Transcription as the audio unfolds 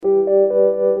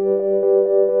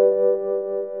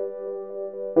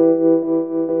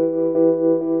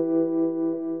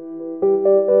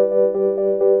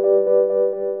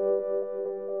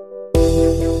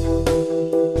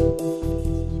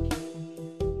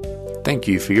Thank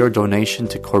you for your donation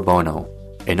to Cor Bono,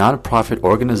 a non-profit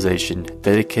organization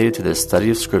dedicated to the study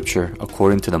of Scripture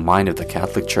according to the mind of the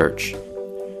Catholic Church.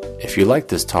 If you like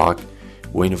this talk,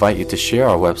 we invite you to share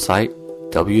our website,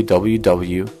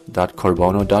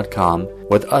 www.corbono.com,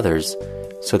 with others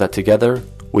so that together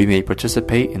we may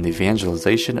participate in the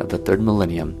evangelization of the third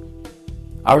millennium.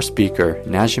 Our speaker,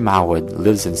 Najim Awad,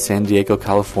 lives in San Diego,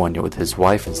 California with his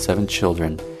wife and 7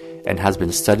 children and has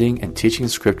been studying and teaching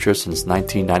Scripture since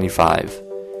 1995.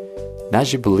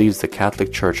 Najim believes the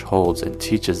Catholic Church holds and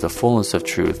teaches the fullness of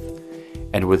truth,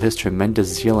 and with his tremendous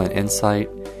zeal and insight,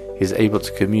 he is able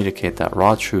to communicate that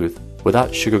raw truth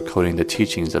without sugarcoating the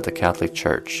teachings of the Catholic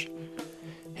Church.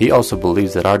 He also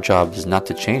believes that our job is not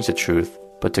to change the truth,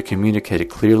 but to communicate it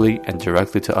clearly and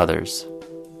directly to others.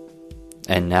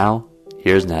 And now,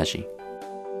 here's Najim.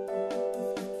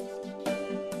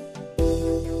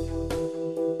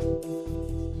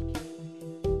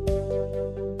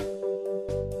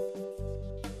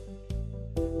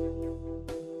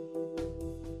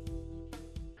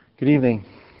 Good evening.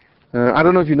 I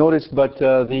don't know if you noticed, but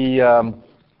the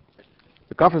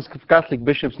Conference of Catholic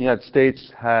Bishops in the United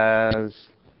States has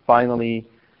finally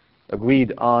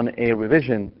agreed on a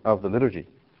revision of the liturgy.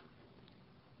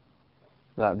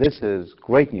 Now, this is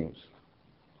great news.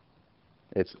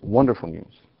 It's wonderful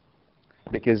news.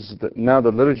 Because now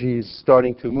the liturgy is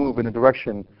starting to move in a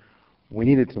direction we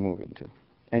need it to move into.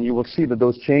 And you will see that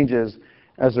those changes,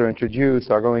 as they're introduced,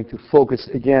 are going to focus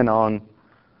again on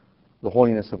the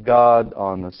holiness of God,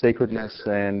 on the sacredness,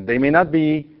 and they may not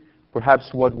be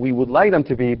perhaps what we would like them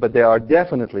to be, but they are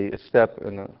definitely a step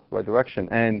in the right direction.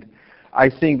 And I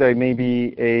think they may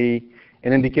be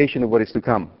an indication of what is to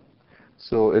come.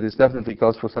 So it is definitely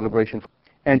cause for celebration.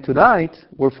 And tonight,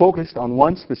 we're focused on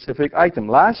one specific item.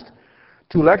 Last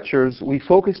 2 lectures, we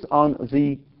focused on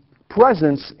the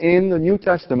presence in the New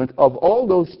Testament of all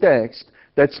those texts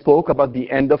that spoke about the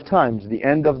end of times, the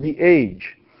end of the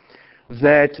age,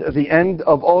 that the end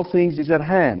of all things is at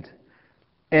hand.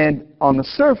 And on the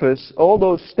surface, all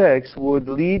those texts would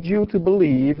lead you to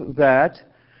believe that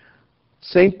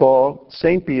St. Paul,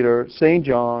 St. Peter, St.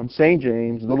 John, St.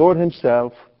 James, the Lord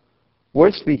himself,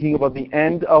 were speaking about the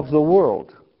end of the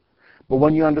world. But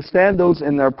when you understand those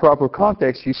in their proper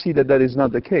context, you see that that is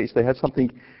not the case. They had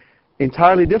something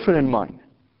entirely different in mind.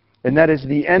 And that is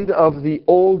the end of the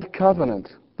Old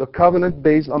Covenant, the covenant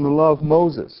based on the law of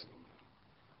Moses,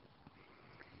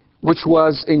 which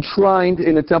was enshrined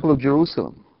in the Temple of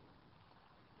Jerusalem.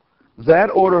 That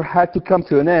order had to come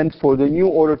to an end for the new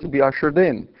order to be ushered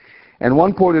in. And one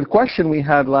important question we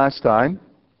had last time,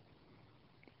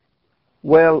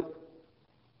 well,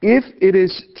 if it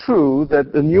is true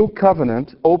that the new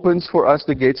covenant opens for us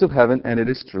the gates of heaven, and it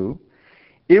is true,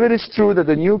 if it is true that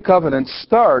the new covenant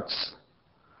starts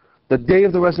the day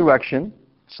of the resurrection,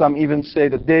 some even say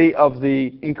the day of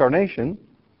the incarnation,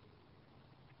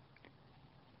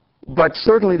 but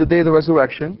certainly the day of the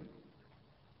resurrection,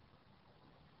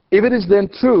 if it is then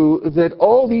true that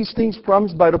all these things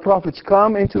promised by the prophets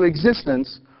come into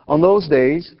existence on those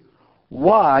days,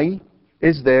 why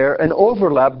is there an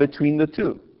overlap between the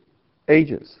 2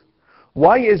 ages?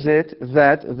 Why is it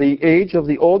that the age of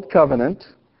the Old Covenant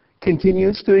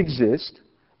continues to exist,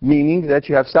 meaning that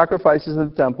you have sacrifices in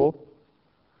the temple,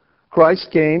 Christ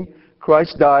came,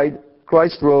 Christ died,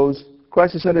 Christ rose,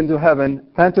 Christ ascended into heaven,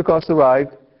 Pentecost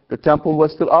arrived, the temple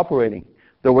was still operating.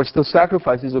 There were still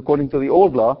sacrifices according to the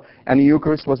old law, and the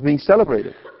Eucharist was being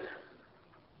celebrated.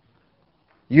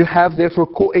 You have, therefore,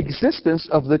 coexistence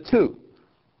of the 2.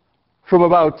 From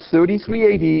about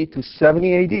 33 AD to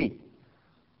 70 AD,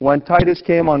 when Titus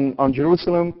came on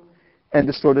Jerusalem and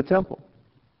destroyed the temple.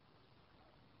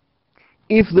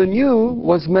 If the new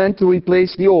was meant to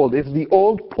replace the old, if the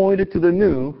old pointed to the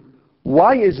new,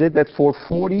 why is it that for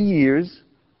 40 years,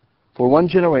 for one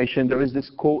generation, there is this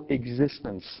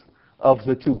coexistence of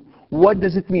the 2? What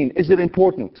does it mean? Is it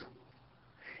important?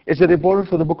 Is it important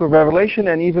for the book of Revelation?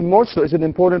 And even more so, is it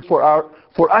important for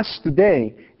us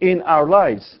today in our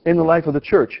lives, in the life of the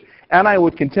church? And I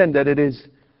would contend that it is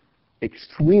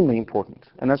extremely important.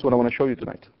 And that's what I want to show you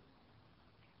tonight.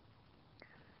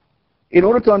 In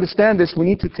order to understand this, we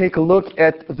need to take a look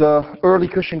at the early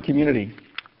Christian community.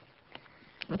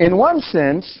 In one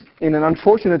sense, in an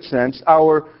unfortunate sense,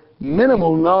 our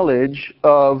minimal knowledge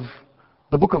of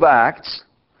the book of Acts,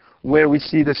 where we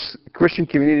see this Christian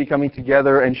community coming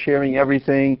together and sharing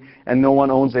everything and no one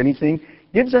owns anything,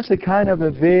 gives us a kind of a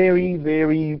very,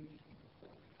 very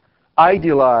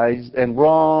idealized and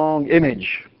wrong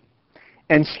image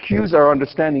and skews our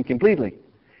understanding completely.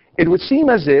 It would seem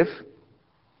as if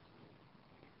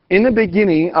in the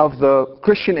beginning of the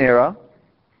Christian era,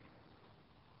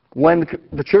 when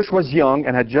the church was young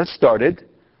and had just started,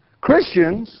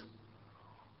 Christians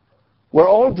were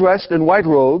all dressed in white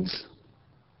robes,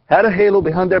 had a halo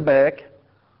behind their back,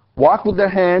 walked with their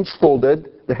hands folded,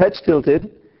 their heads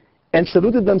tilted, and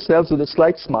saluted themselves with a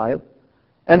slight smile,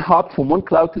 and hopped from one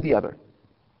cloud to the other.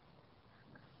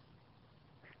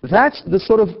 That's the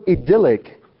sort of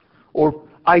idyllic or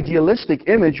idealistic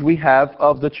image we have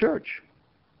of the church.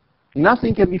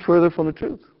 Nothing can be further from the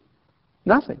truth.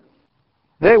 Nothing.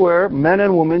 They were men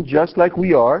and women just like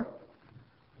we are.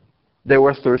 They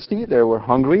were thirsty, they were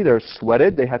hungry, they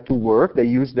sweated, they had to work, they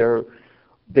used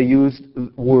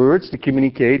words to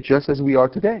communicate just as we are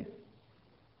today.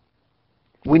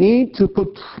 We need to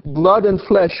put blood and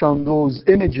flesh on those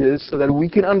images so that we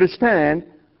can understand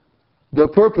the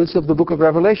purpose of the book of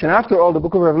Revelation. After all, the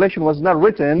book of Revelation was not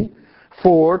written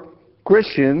for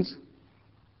Christians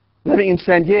living in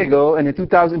San Diego in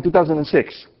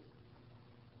 2006.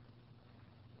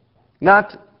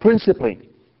 Not principally.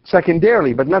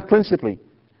 Secondarily, but not principally.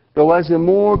 There was a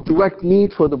more direct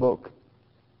need for the book.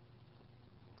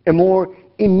 A more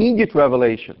immediate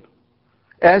revelation.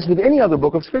 As with any other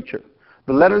book of Scripture.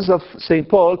 The letters of St.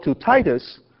 Paul to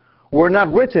Titus were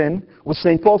not written with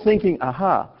St. Paul thinking,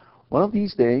 aha, one of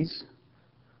these days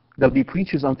there'll be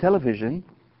preachers on television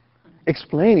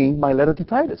explaining my letter to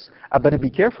Titus. I better be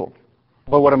careful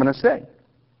about what I'm going to say.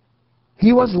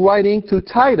 He was writing to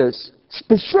Titus,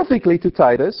 specifically to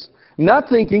Titus, not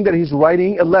thinking that he's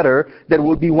writing a letter that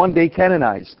will be one day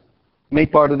canonized,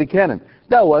 made part of the canon.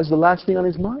 That was the last thing on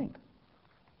his mind.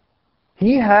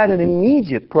 He had an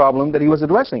immediate problem that he was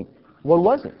addressing. What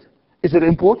was it? Is it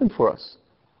important for us?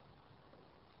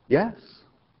 Yes,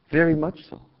 very much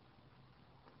so.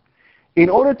 In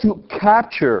order to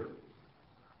capture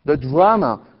the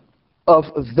drama of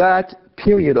that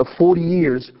period of 40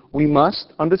 years, we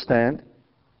must understand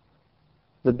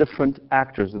the different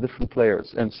actors, the different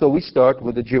players. And so we start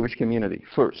with the Jewish community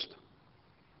first.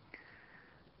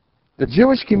 The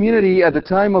Jewish community at the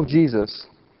time of Jesus,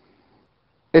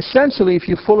 essentially, if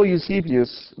you follow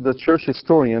Eusebius, the church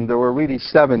historian, there were really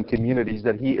 7 communities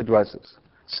that he addresses.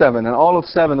 7, and all of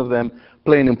 7 of them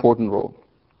play an important role.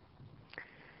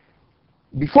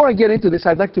 Before I get into this,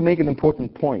 I'd like to make an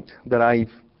important point that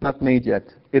I've not made yet.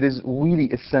 It is really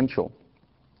essential.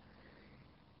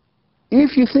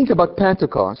 If you think about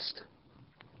Pentecost,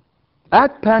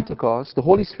 at Pentecost, the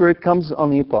Holy Spirit comes on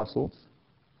the apostles,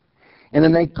 and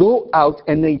then they go out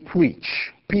and they preach.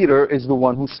 Peter is the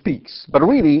one who speaks. But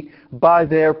really, by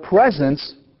their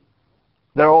presence,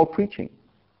 they're all preaching.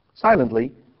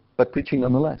 Silently, but preaching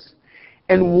nonetheless.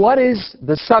 And what is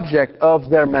the subject of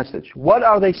their message? What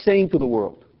are they saying to the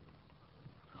world?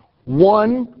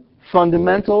 One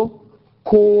fundamental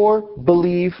core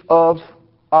belief of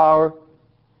our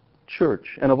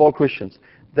church and of all Christians,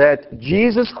 that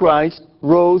Jesus Christ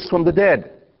rose from the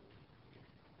dead.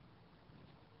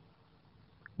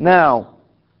 Now,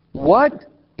 what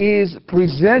is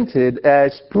presented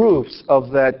as proofs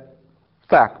of that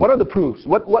fact? What are the proofs?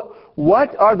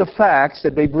 What are the facts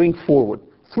that they bring forward?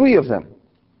 3 of them.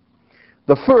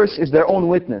 The first is their own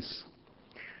witness.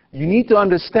 You need to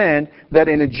understand that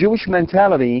in a Jewish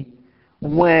mentality,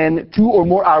 when 2 or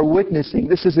more are witnessing,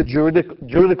 this is a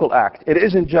juridical act. It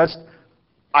isn't just,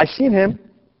 I've seen him.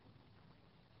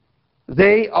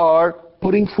 They are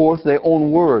putting forth their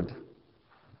own word.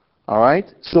 All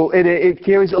right? So it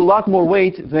carries a lot more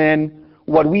weight than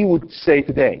what we would say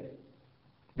today.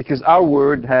 Because our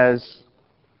word has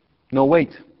no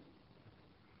weight.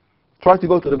 Try to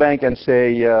go to the bank and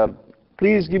say,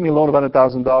 please give me a loan of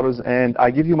 $100,000 and I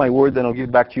give you my word, then I'll give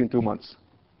it back to you in 2 months.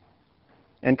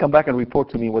 And come back and report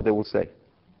to me what they will say.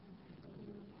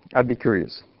 I'd be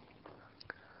curious.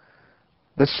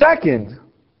 The second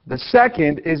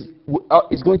is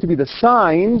going to be the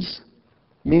signs,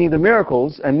 meaning the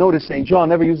miracles. And notice St. John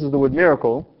never uses the word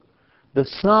miracle. The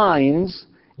signs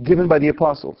given by the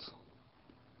apostles.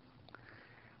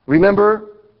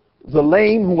 Remember the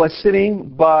lame who was sitting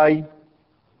by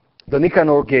the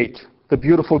Nicanor gate, the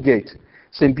beautiful gate.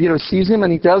 St. Peter sees him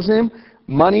and he tells him,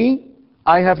 money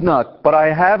I have not, but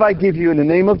I give you in the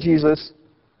name of Jesus.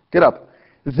 Get up.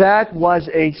 That was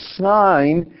a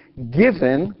sign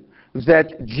given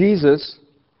that Jesus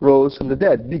rose from the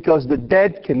dead, because the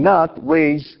dead cannot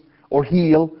raise or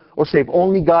heal or save.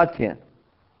 Only God can.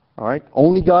 All right?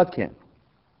 Only God can.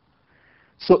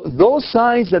 So those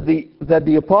signs that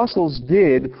the apostles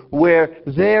did were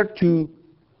there to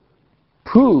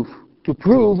prove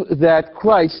that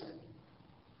Christ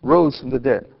rose from the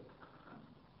dead.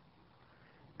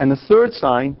 And the third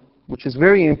sign, which is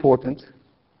very important,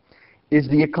 is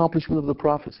the accomplishment of the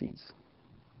prophecies.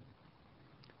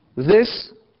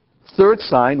 This third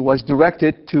sign was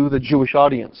directed to the Jewish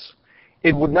audience.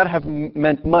 It would not have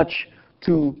meant much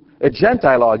to a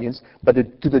Gentile audience, but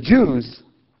to the Jews,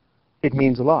 it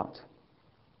means a lot.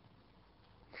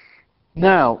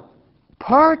 Now,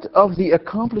 part of the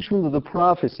accomplishment of the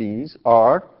prophecies is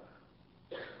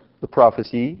the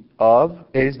prophecy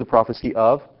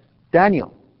of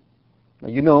Daniel. Now,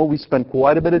 you know, we spent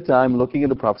quite a bit of time looking at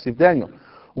the prophecy of Daniel.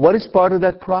 What is part of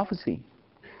that prophecy?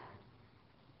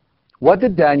 What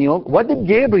did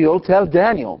Gabriel tell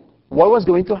Daniel? What was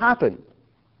going to happen?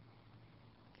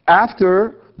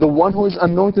 After the one who is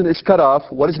anointed is cut off,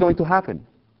 what is going to happen?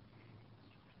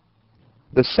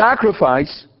 The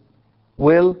sacrifice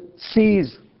will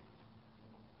cease.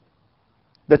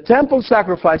 The temple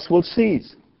sacrifice will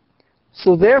cease.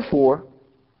 So therefore,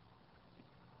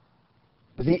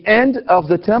 the end of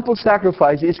the temple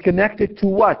sacrifice is connected to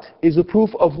what? Is a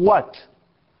proof of what?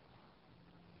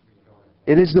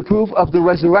 It is the proof of the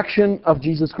resurrection of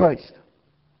Jesus Christ.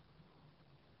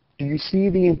 Do you see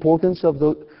the importance of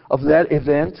that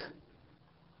event?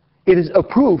 It is a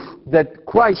proof that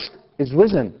Christ is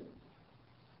risen.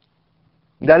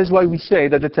 That is why we say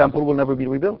that the temple will never be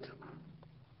rebuilt.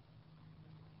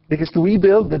 Because to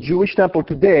rebuild the Jewish temple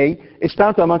today is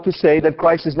tantamount to say that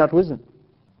Christ is not risen.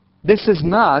 This is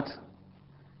not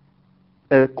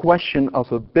a question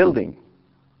of a building.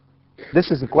 This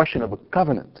is a question of a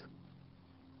covenant.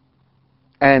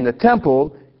 And the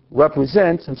temple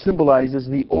represents and symbolizes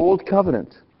the old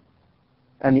covenant.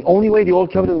 And the only way the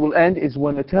old covenant will end is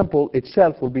when the temple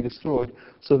itself will be destroyed,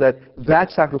 so that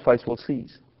that sacrifice will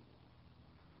cease.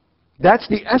 That's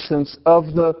the essence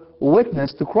of the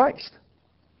witness to Christ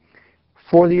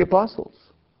for the apostles.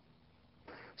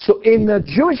 So in the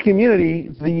Jewish community,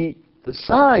 the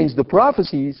signs, the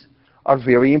prophecies are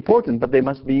very important, but they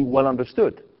must be well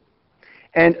understood.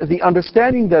 And the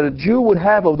understanding that a Jew would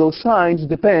have of those signs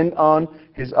depend on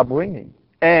his upbringing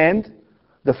and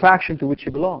the faction to which he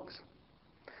belongs.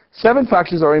 7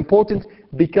 factions are important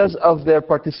because of their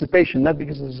participation, not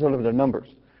because of the sort of their numbers.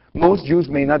 Most Jews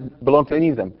may not belong to any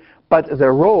of them, but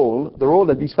their role, the role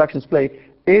that these factions play,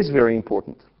 is very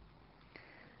important.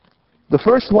 The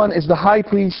first one is the high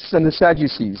priests and the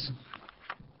Sadducees.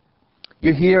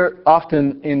 You hear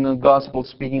often in the Gospel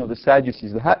speaking of the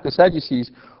Sadducees. The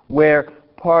Sadducees were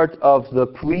part of the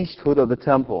priesthood of the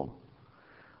temple.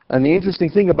 And the interesting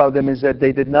thing about them is that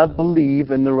they did not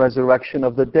believe in the resurrection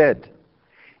of the dead.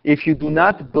 If you do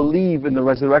not believe in the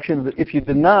resurrection, if you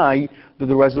deny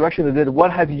the resurrection of the dead,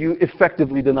 what have you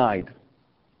effectively denied?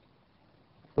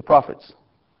 The prophets.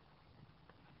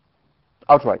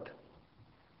 Outright.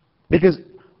 Because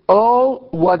all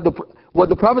what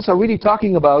the prophets are really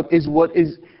talking about is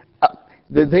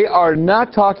they are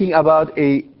not talking about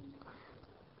a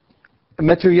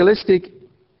materialistic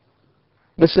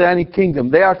messianic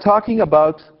kingdom. They are talking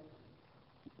about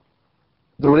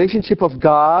the relationship of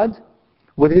God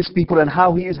with His people and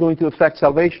how He is going to effect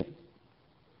salvation.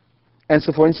 And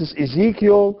so, for instance,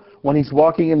 Ezekiel, when he's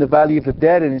walking in the valley of the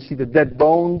dead and you see the dead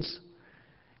bones,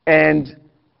 and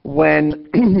when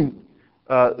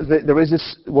there is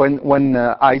this, when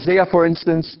Isaiah, for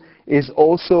instance, is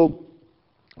also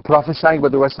prophesying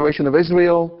about the restoration of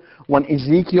Israel, when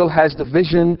Ezekiel has the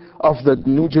vision of the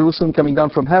New Jerusalem coming down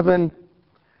from heaven,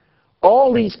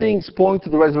 all these things point to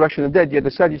the resurrection of the dead, yet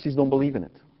the Sadducees don't believe in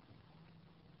it.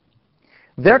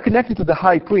 They're connected to the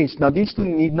high priest. Now, these two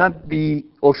need not be,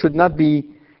 or should not be,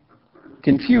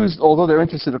 confused, although their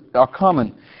interests are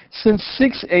common. Since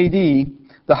 6 AD,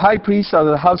 the high priests are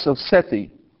the house of Sethi,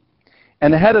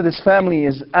 and the head of this family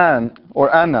is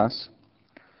Annas,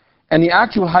 and the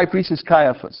actual high priest is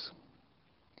Caiaphas.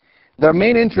 Their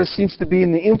main interest seems to be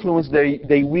in the influence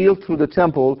they wield through the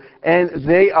temple, and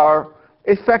they are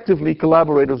effectively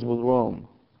collaborators with Rome.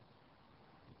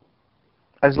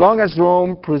 As long as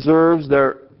Rome preserves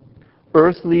their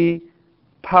earthly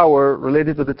power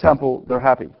related to the temple, they're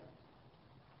happy.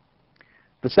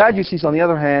 The Sadducees, on the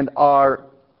other hand, are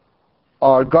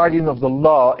guardians of the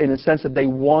law in the sense that they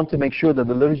want to make sure that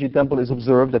the liturgy temple is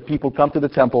observed, that people come to the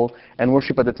temple and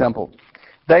worship at the temple.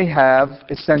 They have,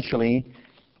 essentially,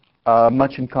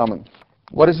 much in common.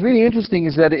 What is really interesting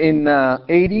is that in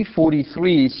AD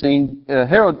 43, St.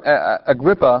 Herod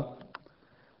Agrippa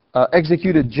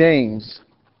executed James.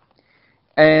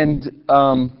 And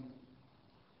the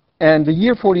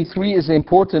year 43 is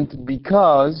important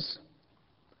because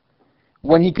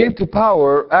when he came to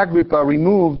power, Agrippa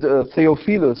removed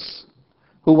Theophilus,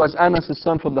 who was Annas'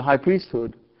 son from the high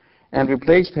priesthood, and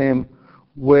replaced him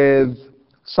with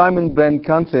Simon ben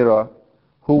Canthera,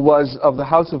 who was of the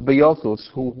house of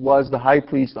Beothus, who was the high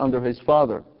priest under his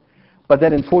father. But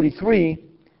then in 43,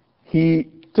 he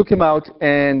took him out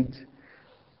and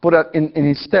put out in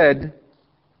his stead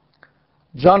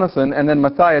Jonathan and then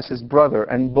Matthias, his brother,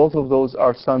 and both of those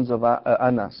are sons of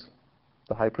Annas,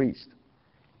 the high priest.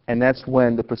 And that's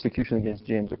when the persecution against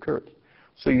James occurred.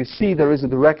 So you see there is a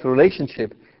direct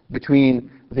relationship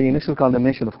between the initial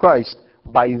condemnation of Christ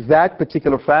by that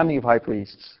particular family of high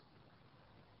priests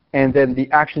and then the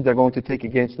actions they're going to take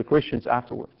against the Christians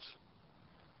afterwards.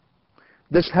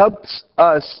 This helps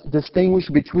us distinguish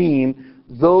between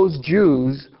those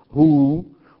Jews who,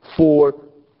 for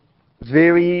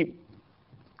very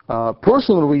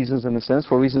personal reasons, in a sense,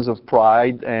 for reasons of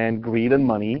pride and greed and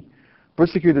money,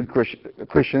 persecuted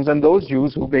Christians, and those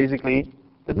Jews who basically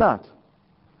did not.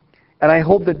 And I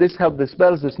hope that this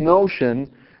dispels this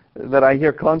notion that I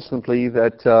hear constantly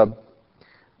that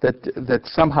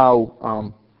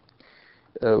somehow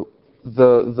the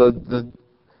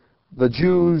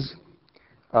Jews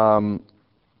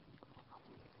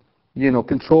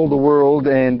control the world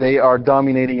and they are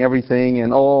dominating everything,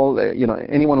 and all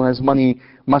anyone who has money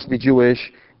must be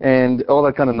Jewish, and all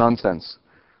that kind of nonsense,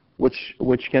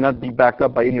 which cannot be backed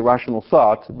up by any rational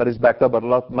thought, but is backed up by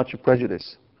much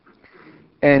prejudice.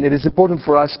 And it is important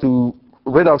for us to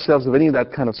rid ourselves of any of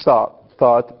that kind of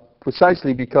thought,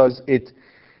 precisely because it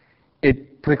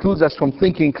precludes us from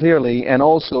thinking clearly, and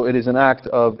also it is an act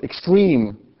of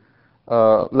extreme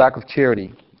lack of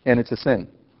charity, and it's a sin.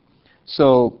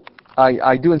 So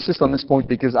I do insist on this point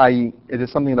because it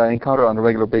is something that I encounter on a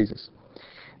regular basis.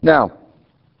 Now,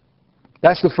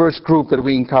 that's the first group that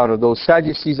we encounter, those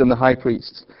Sadducees and the high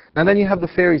priests. And then you have the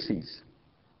Pharisees.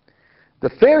 The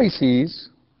Pharisees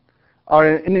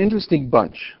are an interesting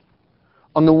bunch.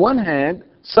 On the one hand,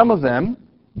 some of them,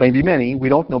 maybe many, we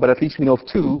don't know, but at least we know of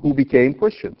two who became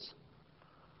Christians.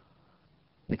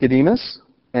 Nicodemus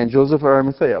and Joseph of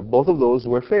Arimathea. Both of those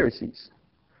were Pharisees.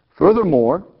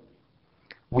 Furthermore,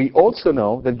 we also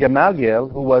know that Gamaliel,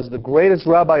 who was the greatest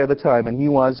rabbi at the time, and he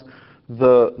was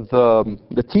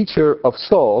the teacher of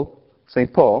Saul,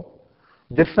 St. Paul,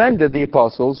 defended the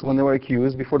apostles when they were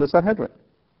accused before the Sanhedrin.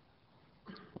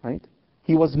 Right?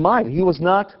 He was mild.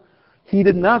 He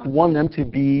did not want them to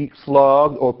be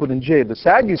flogged or put in jail. The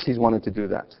Sadducees wanted to do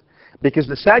that, because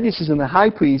the Sadducees and the high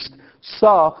priest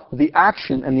saw the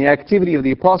action and the activity of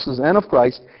the apostles and of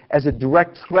Christ as a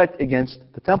direct threat against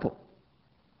the temple.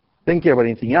 Didn't care about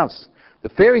anything else. The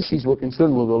Pharisees were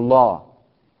concerned with the law.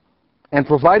 And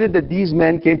provided that these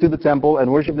men came to the temple and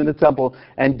worshipped in the temple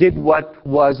and did what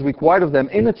was required of them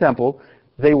in the temple,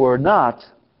 they were not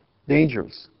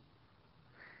dangerous.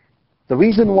 The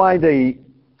reason why they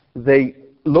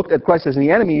looked at Christ as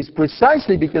the enemy is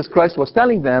precisely because Christ was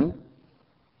telling them,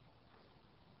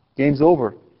 game's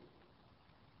over.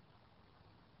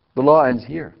 The law ends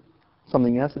here.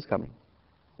 Something else is coming.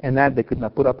 And that they could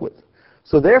not put up with.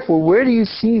 So therefore, where do you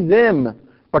see them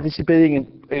participating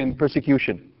in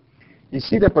persecution? You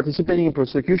see them participating in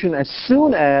persecution as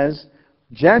soon as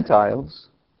Gentiles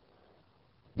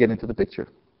get into the picture.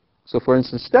 So for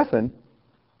instance, Stephen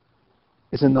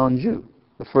is a non-Jew,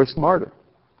 the first martyr.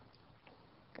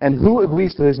 And who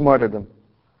agrees to his martyrdom,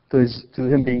 to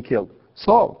him being killed?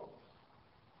 Saul.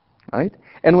 Right?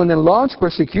 And when they launch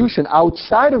persecution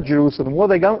outside of Jerusalem, what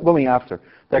are they going after?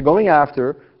 They're going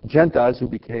after Gentiles who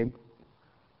became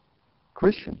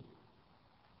Christian.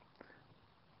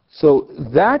 So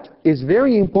that is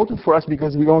very important for us,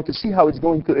 because we're going to see how it's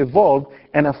going to evolve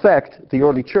and affect the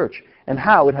early church, and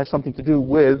how it has something to do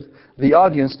with the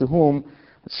audience to whom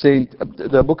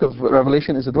the book of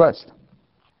Revelation is addressed.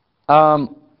 The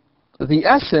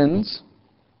Essenes,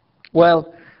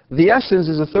 well, the Essenes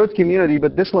is a third community,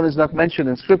 but this one is not mentioned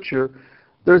in Scripture.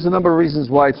 There's a number of reasons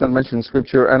why it's not mentioned in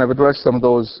Scripture, and I've addressed some of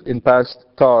those in past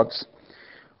talks.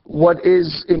 What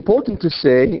is important to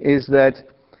say is that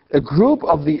a group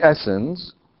of the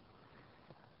Essenes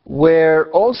were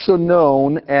also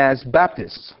known as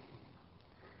Baptists,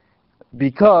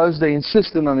 because they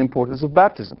insisted on the importance of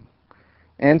baptism.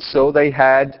 And so they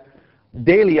had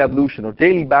daily ablution or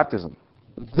daily baptism.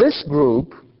 This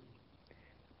group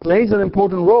plays an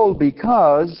important role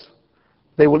because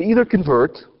they will either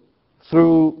convert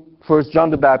through first John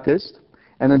the Baptist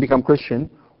and then become Christian,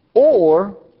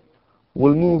 or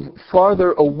will move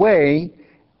farther away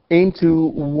into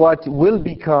what will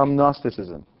become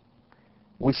Gnosticism.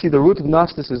 We see the root of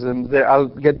Gnosticism there. I'll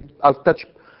touch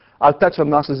on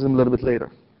Gnosticism a little bit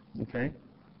later. Okay.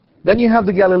 Then you have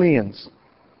the Galileans.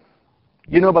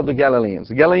 You know about the Galileans.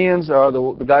 The Galileans are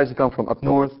the guys who come from up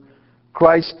north.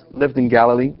 Christ lived in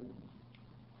Galilee.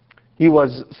 He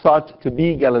was thought to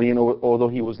be Galilean, although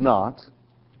he was not.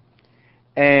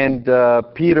 And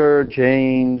Peter,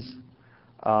 James,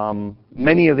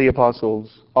 many of the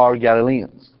apostles are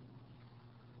Galileans.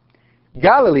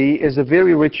 Galilee is a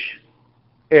very rich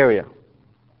area.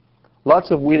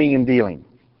 Lots of wheeling and dealing.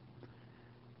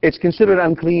 It's considered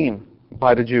unclean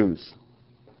by the Jews.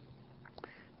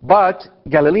 But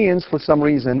Galileans, for some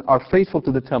reason, are faithful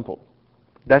to the temple.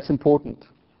 That's important.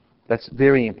 That's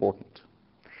very important.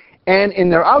 And in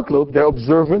their outlook, they're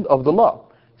observant of the law.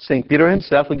 St. Peter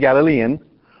himself, a Galilean,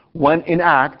 when in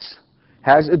Acts,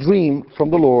 has a dream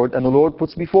from the Lord, and the Lord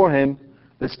puts before him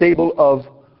the stable of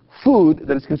food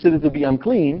that is considered to be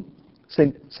unclean.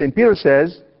 St. Peter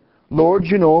says, Lord,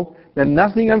 you know that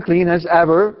nothing unclean has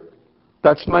ever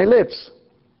touched my lips.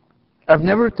 I've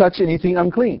never touched anything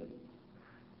unclean.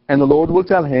 And the Lord will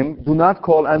tell him, do not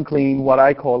call unclean what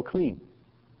I call clean.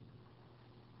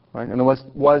 Right? And it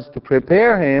was to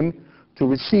prepare him to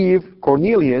receive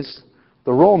Cornelius,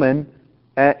 the Roman,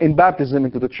 in baptism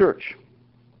into the church.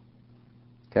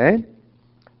 Okay?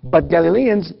 But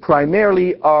Galileans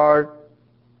primarily are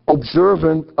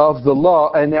observant of the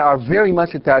law, and they are very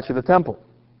much attached to the temple.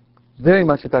 Very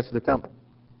much attached to the temple.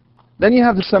 Then you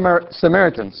have the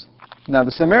Samaritans. Now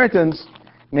the Samaritans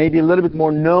may be a little bit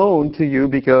more known to you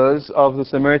because of the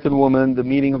Samaritan woman, the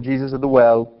meeting of Jesus at the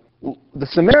well. The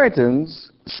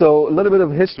Samaritans, so a little bit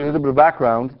of history, a little bit of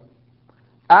background.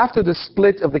 After the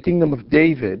split of the kingdom of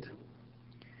David,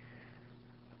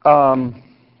 in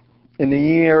the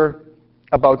year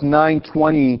about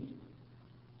 920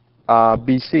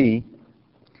 BC,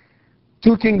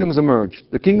 two kingdoms emerged.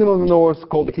 The kingdom of the north,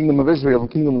 called the kingdom of Israel, and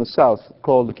the kingdom of the south,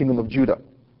 called the kingdom of Judah.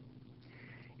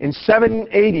 In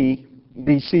 780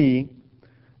 BC,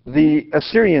 the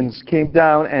Assyrians came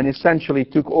down and essentially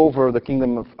took over the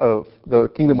kingdom of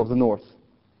the north,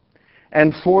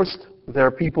 and forced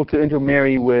their people to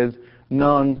intermarry with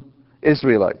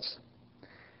non-Israelites.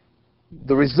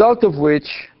 The result of which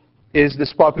is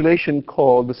this population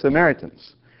called the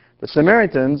Samaritans. The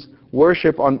Samaritans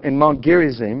worship in Mount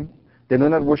Gerizim. They do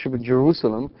not worship in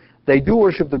Jerusalem. They do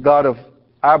worship the God of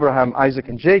Abraham, Isaac,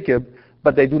 and Jacob,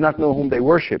 but they do not know whom they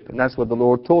worship, and that's what the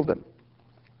Lord told them.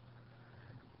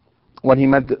 When he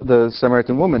met the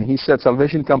Samaritan woman, he said,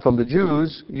 salvation comes from the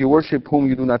Jews. You worship whom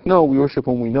you do not know. We worship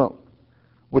whom we know.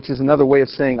 Which is another way of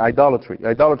saying idolatry.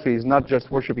 Idolatry is not just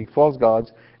worshiping false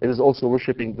gods. It is also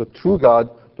worshiping the true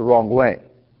God the wrong way.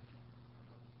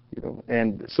 You know,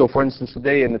 and so, for instance,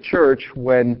 today in the church,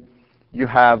 when you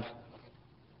have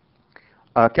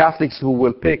Catholics who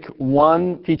will pick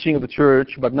one teaching of the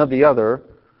church but not the other,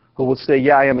 who will say,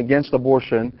 yeah, I am against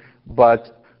abortion,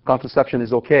 but contraception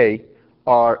is okay,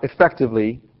 are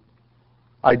effectively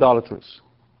idolaters.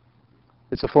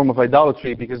 It's a form of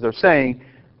idolatry because they're saying,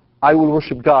 I will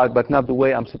worship God, but not the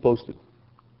way I'm supposed to.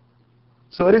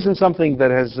 So it isn't something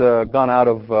that has gone out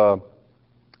of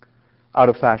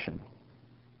fashion.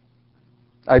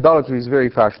 Idolatry is very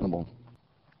fashionable.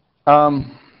 The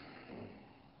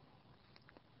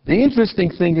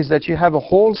interesting thing is that you have a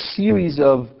whole series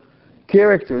of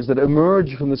characters that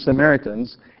emerge from the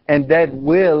Samaritans and that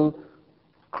will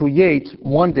create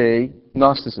one day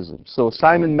Gnosticism. So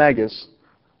Simon Magus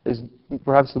is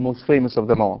perhaps the most famous of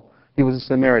them all. He was a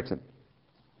Samaritan.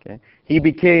 Okay? He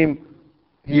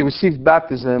received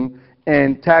baptism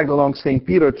and tagged along St.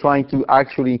 Peter trying to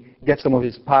actually get some of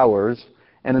his powers,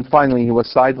 and then finally he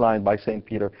was sidelined by St.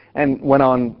 Peter and went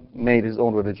on, made his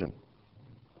own religion.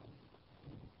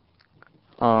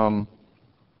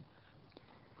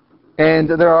 And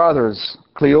there are others,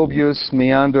 Cleobius,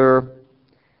 Meander,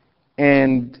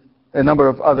 and a number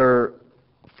of other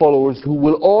followers who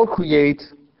will all create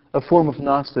a form of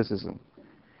Gnosticism,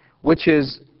 which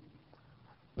is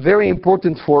very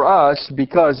important for us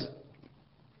because,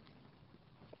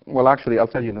 well, actually, I'll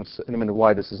tell you in a minute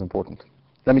why this is important.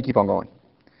 Let me keep on going.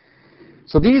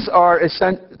 So these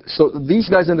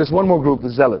guys, and there's one more group,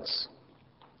 the Zealots.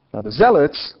 Now, the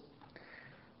Zealots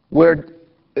were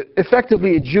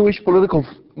effectively a Jewish political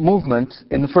movement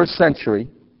in the first century,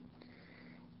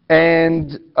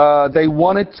 and they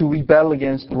wanted to rebel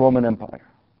against the Roman Empire.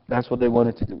 That's what they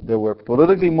wanted to do. They were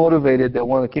politically motivated. They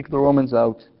wanted to kick the Romans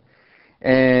out.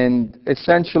 And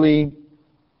essentially,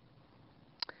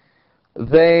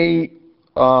 they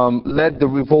led the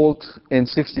revolt in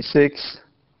 66.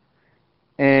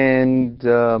 And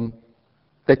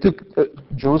they took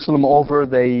Jerusalem over.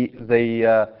 They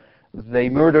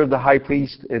murdered the high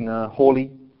priest in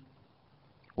Holy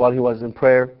while he was in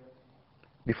prayer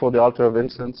before the altar of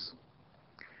incense.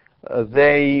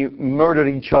 They murdered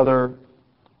each other.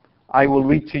 I will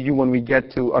read to you when we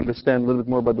get to understand a little bit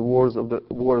more about the war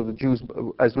of the Jews,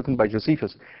 as written by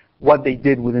Josephus, what they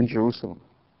did within Jerusalem.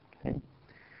 Okay?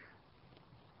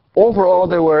 Overall,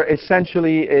 they were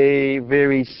essentially a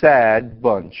very sad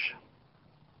bunch.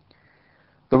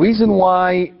 The reason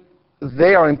why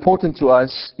they are important to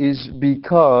us is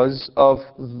because of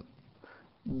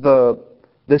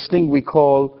this thing we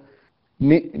call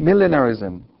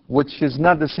millenarism, which is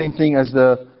not the same thing as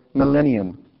the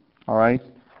millennium. All right?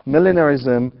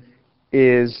 Millenarism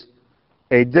is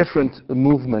a different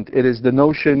movement. It is the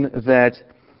notion that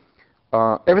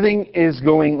everything is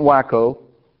going wacko.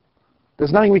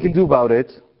 There's nothing we can do about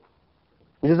it.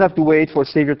 We just have to wait for a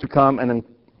savior to come and then,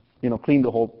 clean the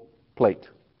whole plate.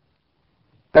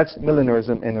 That's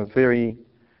millenarism in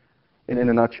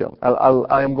a nutshell.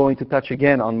 I am going to touch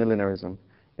again on millenarism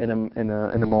in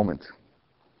a moment.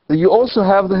 You also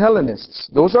have the Hellenists.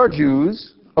 Those are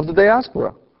Jews of the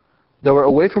diaspora. They were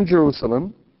away from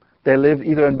Jerusalem. They live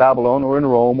either in Babylon or in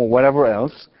Rome or whatever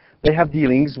else. They have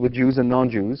dealings with Jews and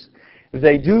non-Jews.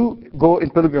 They do go in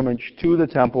pilgrimage to the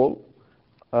temple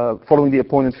following the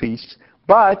appointed feasts.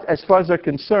 But as far as they're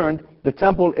concerned, the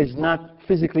temple is not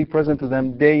physically present to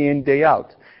them day in, day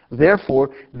out. Therefore,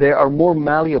 they are more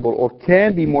malleable or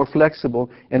can be more flexible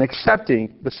in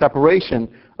accepting the separation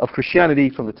of Christianity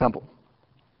from the temple.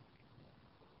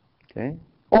 Okay?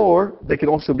 Or they can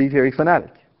also be very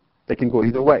fanatic. They can go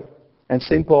either way. And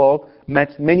St. Paul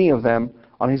met many of them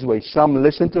on his way. Some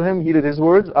listened to him, heeded his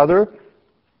words, others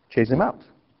chased him out.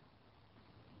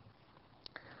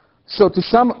 So to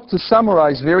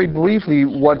summarize very briefly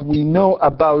what we know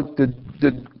about the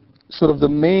sort of the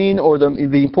main or the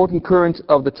important current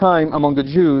of the time among the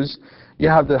Jews, you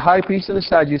have the high priests and the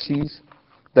Sadducees.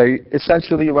 They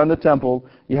essentially run the temple.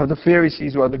 You have the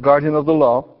Pharisees, who are the guardian of the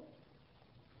law.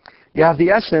 You have the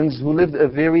Essenes, who lived a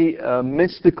very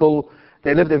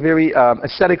they lived a very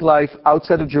ascetic life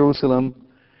outside of Jerusalem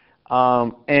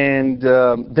and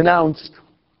denounced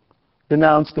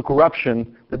the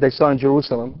corruption that they saw in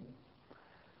Jerusalem.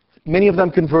 Many of them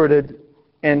converted,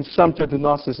 and some turned to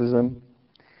Gnosticism.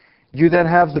 You then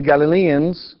have the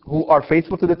Galileans, who are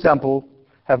faithful to the temple,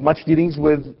 have much dealings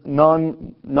with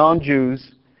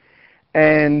non-Jews,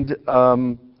 and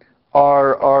are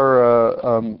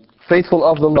faithful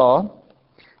of the law.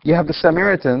 You have the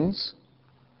Samaritans,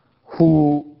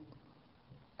 who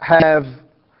have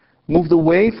moved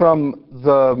away from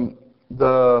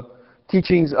the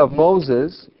teachings of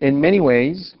Moses in many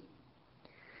ways.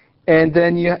 And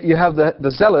then you have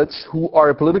the Zealots, who are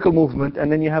a political movement,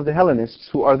 and then you have the Hellenists,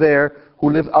 who are there,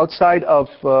 who live outside of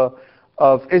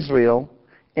Israel,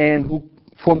 and who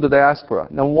form the diaspora.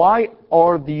 Now, why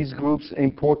are these groups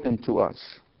important to us?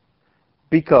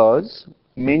 Because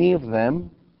many of them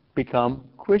become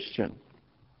Christian.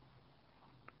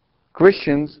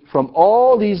 Christians from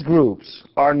all these groups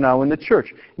are now in the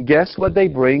church. Guess what they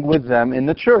bring with them in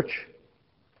the church?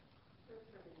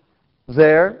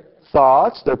 Their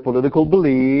thoughts, their political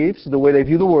beliefs, the way they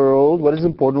view the world, what is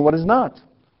important, what is not.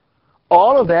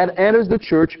 All of that enters the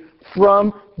church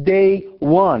from day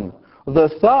one. The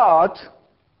thought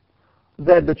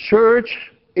that the church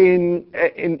in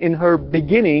her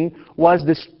beginning was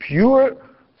this pure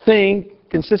thing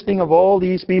consisting of all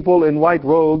these people in white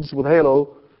robes with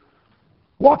halo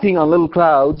walking on little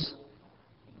clouds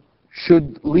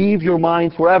should leave your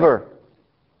mind forever.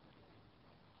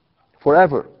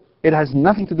 Forever. It has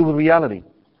nothing to do with reality.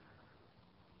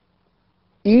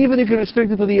 Even if you're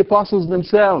restricted to the apostles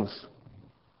themselves.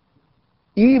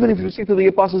 Even if you're restricted to the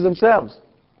apostles themselves.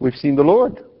 We've seen the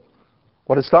Lord.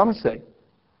 What does Thomas say?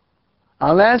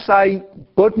 Unless I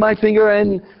put my finger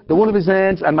in the wound of his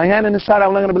hands and my hand in his side,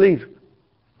 I'm not going to believe.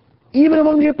 Even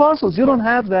among the apostles, you don't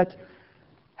have that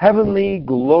heavenly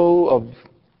glow of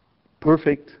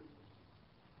perfect,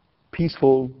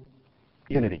 peaceful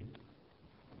unity.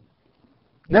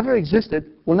 Never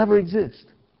existed, will never exist.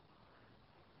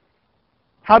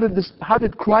 How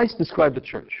did Christ describe the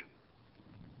church?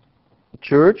 The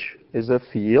church is a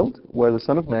field where the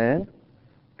Son of Man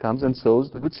comes and sows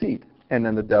the good seed. And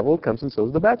then the devil comes and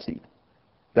sows the bad seed.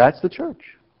 That's the church.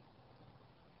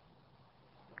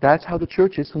 That's how the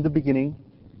church is from the beginning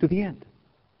to the end.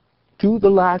 To the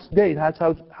last day. That's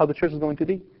how the church is going to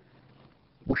be.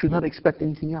 We should not expect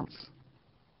anything else.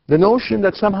 The notion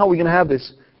that somehow we're going to have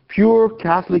this pure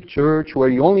Catholic church where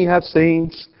you only have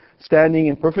saints standing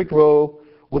in perfect row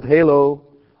with halo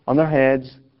on their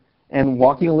heads and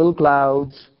walking on little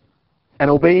clouds and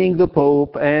obeying the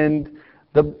Pope and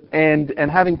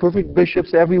having perfect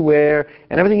bishops everywhere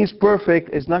and everything is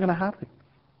perfect is not going to happen.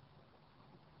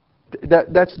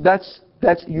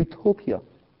 That's utopia.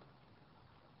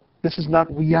 This is not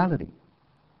reality.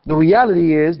 The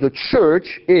reality is the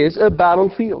church is a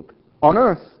battlefield on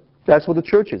earth. That's what the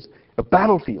church is, a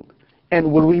battlefield,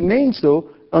 and will remain so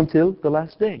until the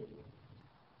last day.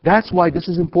 That's why this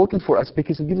is important for us,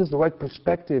 because it gives us the right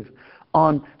perspective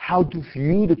on how to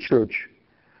view the church.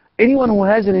 Anyone who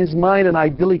has in his mind an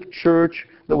idyllic church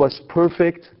that was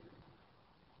perfect,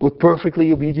 with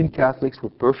perfectly obedient Catholics,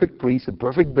 with perfect priests and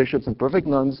perfect bishops and perfect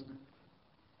nuns,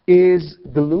 is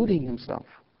deluding himself.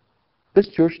 This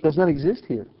church does not exist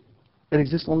here. It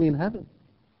exists only in heaven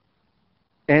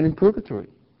and in purgatory,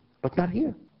 but not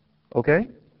here. Okay?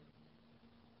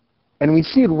 And we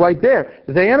see it right there.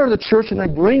 They enter the church and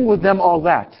they bring with them all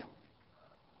that.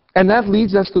 And that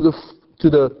leads us to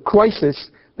the crisis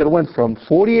that went from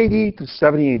 40 AD to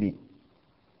 70 AD.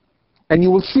 And you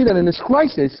will see that in this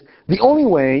crisis, the only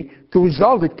way to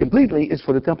resolve it completely is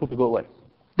for the temple to go away.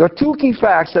 There are two key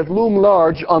facts that loom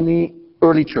large on the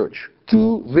early church.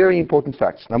 Two very important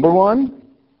facts. Number one,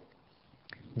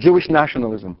 Jewish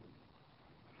nationalism.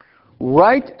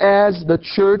 Right as the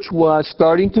church was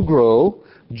starting to grow,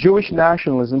 Jewish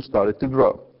nationalism started to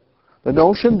grow. The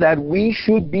notion that we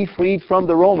should be freed from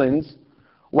the Romans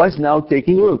was now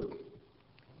taking root.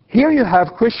 Here you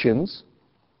have Christians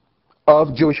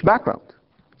of Jewish background.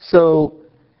 So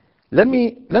let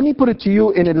me put it to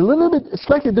you in a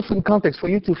slightly different context for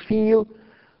you to feel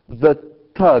the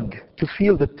tug, to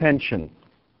feel the tension.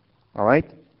 All right?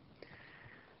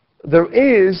 There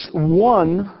is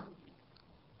one,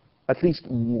 at least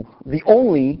the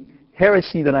only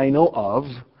heresy that I know of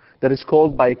that is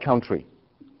called by a country.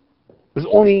 There's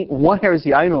only one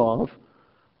heresy I know of,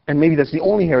 and maybe that's the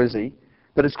only heresy,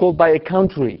 that is called by a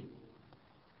country.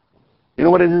 You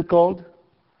know what it is called?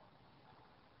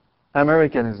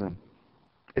 Americanism.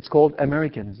 It's called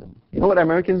Americanism. You know what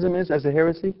Americanism is as a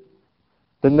heresy?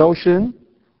 The notion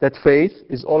that faith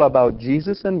is all about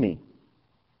Jesus and me.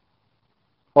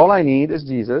 All I need is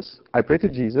Jesus. I pray to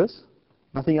Jesus.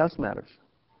 Nothing else matters.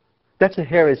 That's a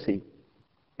heresy.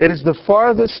 It is the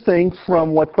farthest thing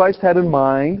from what Christ had in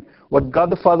mind, what God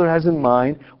the Father has in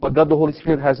mind, what God the Holy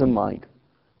Spirit has in mind.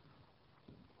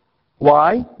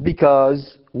 Why?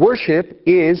 Because worship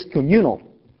is communal.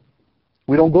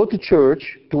 We don't go to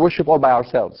church to worship all by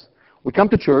ourselves. We come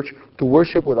to church to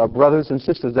worship with our brothers and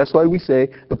sisters. That's why we say,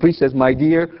 the priest says, my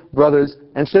dear brothers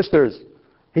and sisters.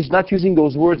 He's not using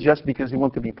those words just because he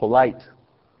wants to be polite.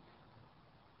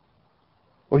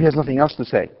 Or he has nothing else to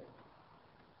say.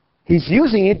 He's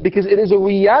using it because it is a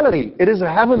reality. It is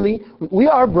a heavenly... We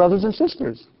are brothers and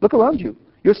sisters. Look around you.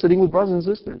 You're sitting with brothers and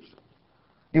sisters.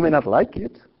 You may not like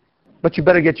it, but you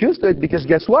better get used to it, because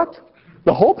guess what?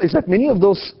 The hope is that many of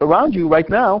those around you right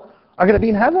now are going to be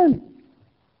in heaven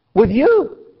with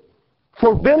you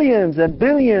for billions and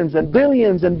billions and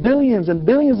billions and billions and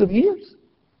billions of years.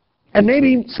 And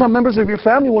maybe some members of your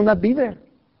family will not be there.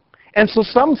 And so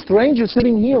some stranger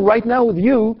sitting here right now with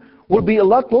you will be a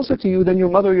lot closer to you than your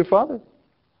mother or your father.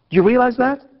 Do you realize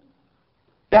that?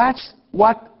 That's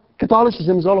what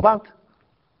Catholicism is all about.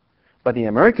 But the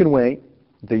American way,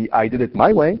 I did it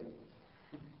my way,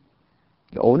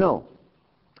 oh no.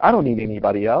 I don't need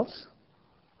anybody else.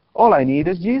 All I need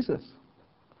is Jesus.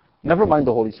 Never mind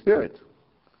the Holy Spirit.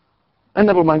 And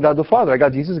never mind God the Father. I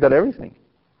got Jesus, got everything.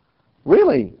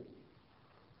 Really?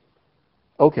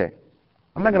 Okay.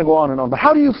 I'm not going to go on and on. But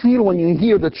how do you feel when you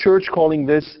hear the church calling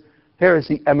this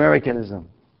heresy Americanism?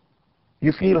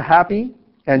 You feel happy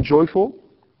and joyful?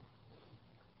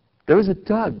 There is a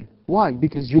tug. Why?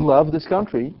 Because you love this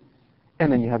country,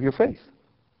 and then you have your faith.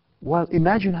 Well,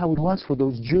 imagine how it was for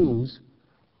those Jews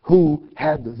who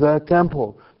had the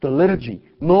temple, the liturgy,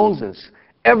 Moses.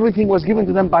 Everything was given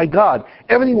to them by God.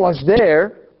 Everything was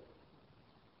there.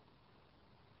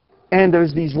 And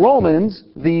there's these Romans,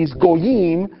 these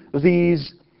Goyim,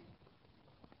 these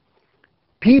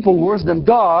people worse than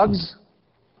dogs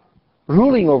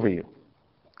ruling over you.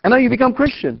 And now you become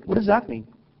Christian. What does that mean?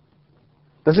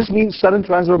 Does this mean sudden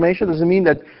transformation? Does it mean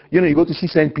that, you go to see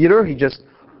St. Peter, he just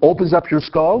opens up your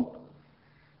skull,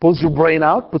 pulls your brain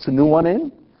out, puts a new one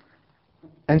in,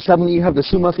 and suddenly you have the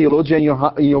Summa Theologia in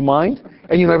your mind,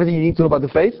 and you know everything you need to know about the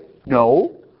faith?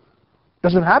 No.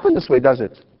 Doesn't happen this way, does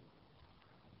it?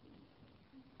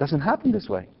 Doesn't happen this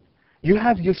way. You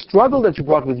have your struggle that you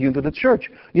brought with you into the church.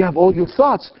 You have all your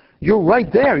thoughts. You're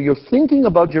right there. You're thinking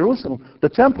about Jerusalem, the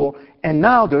temple, and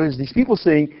now there is these people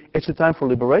saying it's a time for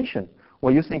liberation.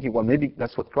 Well, you're thinking, well, maybe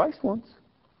that's what Christ wants.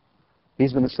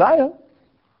 He's the Messiah.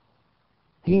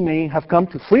 He may have come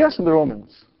to free us from the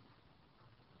Romans.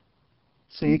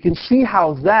 So you can see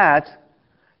how that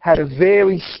had a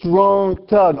very strong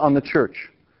tug on the church.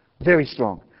 Very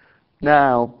strong.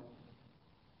 Now,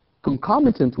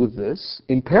 concomitant with this,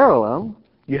 in parallel,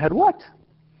 you had what?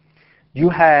 You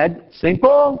had St.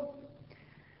 Paul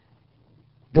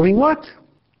doing what?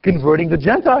 Converting the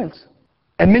Gentiles.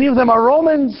 And many of them are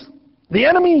Romans. The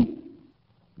enemy.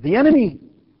 The enemy.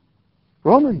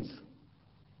 Romans.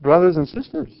 Brothers and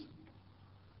sisters.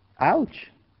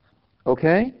 Ouch.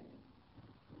 Okay?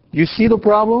 You see the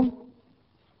problem?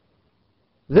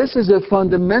 This is a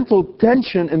fundamental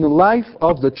tension in the life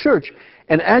of the church.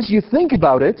 And as you think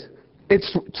about it,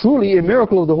 it's truly a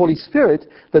miracle of the Holy Spirit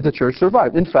that the church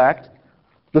survived. In fact,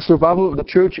 the survival of the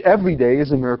church every day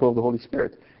is a miracle of the Holy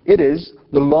Spirit. It is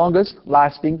the longest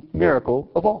lasting miracle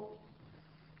of all.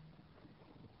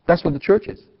 That's what the church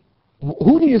is.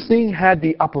 Who do you think had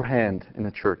the upper hand in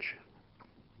the church?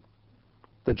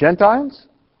 The Gentiles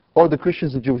or the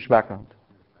Christians of Jewish background?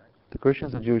 The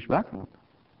Christians of Jewish background.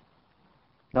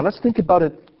 Now let's think about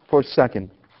it for a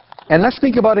second. And let's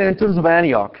think about it in terms of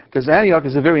Antioch, because Antioch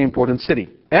is a very important city.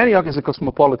 Antioch is a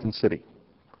cosmopolitan city.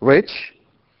 Rich,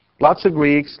 lots of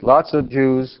Greeks, lots of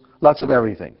Jews, lots of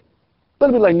everything. A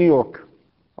little bit like New York,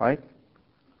 right?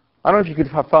 I don't know if you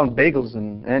could have found bagels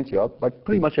in Antioch, but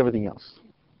pretty much everything else.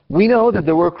 We know that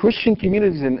there were Christian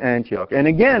communities in Antioch. And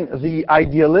again, the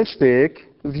idealistic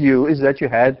view is that you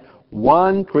had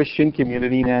one Christian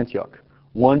community in Antioch,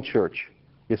 one church.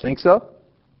 You think so?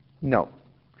 No.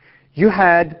 You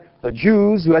had the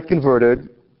Jews who had converted,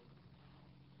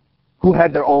 who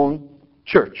had their own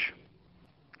church.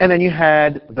 And then you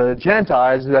had the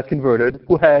Gentiles who had converted,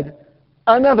 who had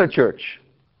another church.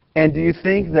 And do you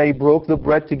think they broke the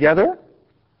bread together?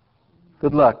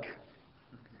 Good luck.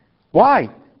 Why?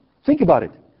 Think about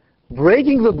it.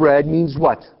 Breaking the bread means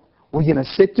what? We're going to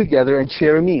sit together and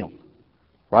share a meal.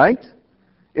 Right?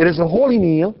 It is a holy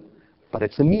meal, but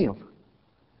it's a meal.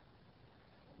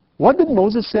 What did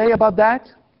Moses say about that?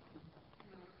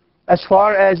 As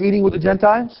far as eating with the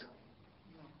Gentiles?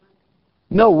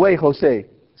 No way, Jose,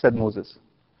 said Moses.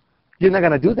 You're not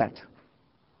going to do that.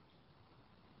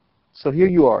 So here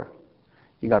you are.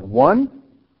 You got one,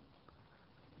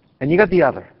 and you got the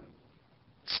other.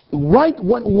 Right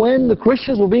when the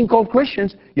Christians were being called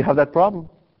Christians, you have that problem.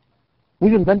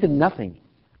 We've invented nothing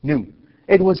new.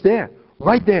 It was there,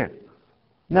 right there.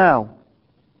 Now,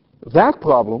 that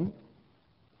problem,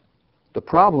 the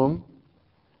problem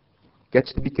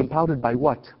gets to be compounded by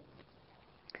what?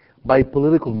 By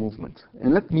political movement.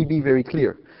 And let me be very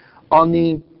clear.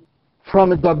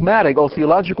 From a dogmatic or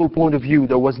theological point of view,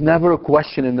 there was never a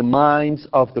question in the minds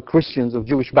of the Christians of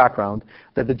Jewish background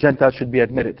that the Gentiles should be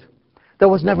admitted. There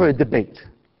was never a debate.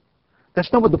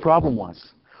 That's not what the problem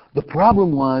was. The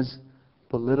problem was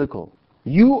political.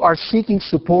 You are seeking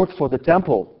support for the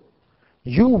temple.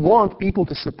 You want people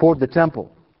to support the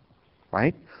temple.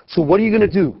 Right? So what are you going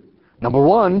to do? Number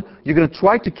one, you're going to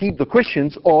try to keep the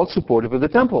Christians all supportive of the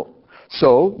temple.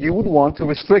 So you would want to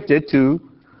restrict it to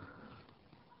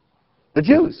the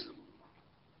Jews.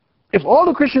 If all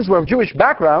the Christians were of Jewish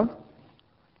background,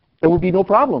 there would be no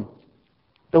problem.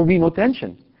 There would be no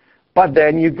tension. But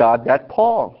then you got that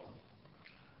Paul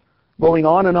going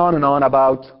on and on and on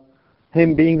about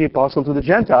him being the apostle to the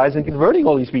Gentiles and converting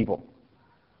all these people.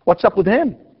 What's up with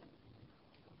him?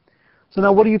 So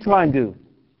now what do you try and do?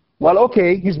 Well,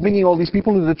 okay, he's bringing all these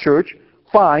people into the church.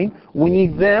 Fine. We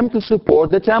need them to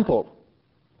support the temple.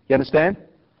 You understand?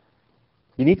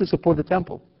 You need to support the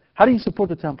temple. How do you support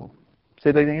the temple?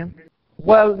 Say that again.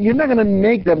 Well, you're not going to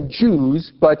make them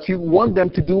Jews, but you want them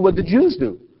to do what the Jews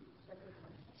do.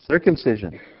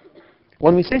 Circumcision.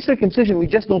 When we say circumcision, we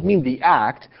just don't mean the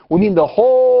act. We mean the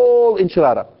whole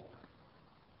enchilada.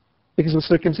 Because with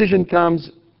circumcision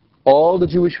comes all the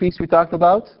Jewish feasts we talked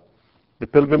about, the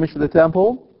pilgrimage to the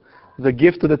temple, the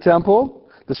gift to the temple,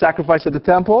 the sacrifice at the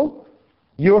temple.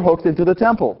 You're hooked into the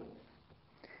temple.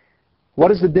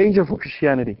 What is the danger for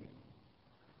Christianity?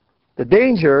 The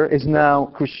danger is now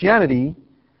Christianity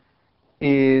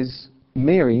is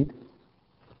married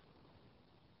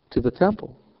to the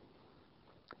temple.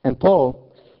 And Paul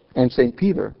and St.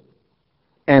 Peter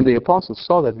and the apostles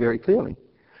saw that very clearly.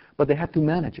 But they had to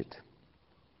manage it.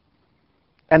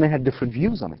 And they had different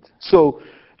views on it. So,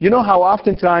 you know how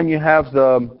oftentimes you have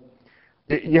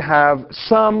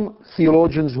some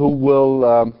theologians who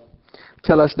will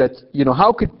tell us that,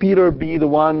 how could Peter be the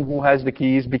one who has the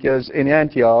keys? Because in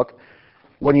Antioch,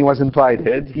 when he was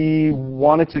invited, he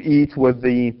wanted to eat with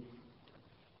the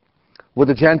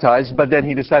Gentiles, but then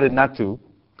he decided not to.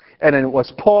 And then it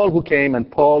was Paul who came, and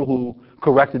Paul who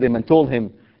corrected him and told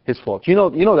him his fault. You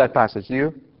know that passage, do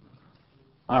you?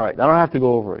 All right, I don't have to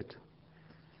go over it.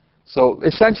 So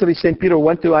essentially, St. Peter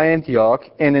went to Antioch,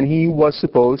 and then he was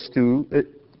supposed to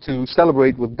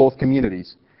celebrate with both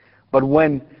communities. But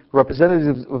when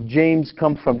representatives of James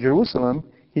come from Jerusalem,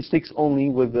 he sticks only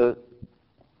with the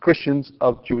Christians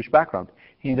of Jewish background.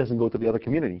 He doesn't go to the other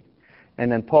community.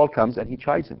 And then Paul comes and he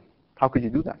chides him. How could you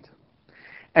do that?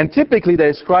 And typically they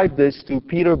ascribe this to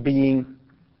Peter being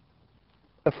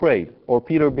afraid or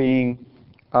Peter being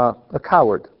a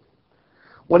coward.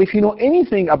 Well, if you know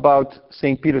anything about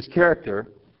St. Peter's character,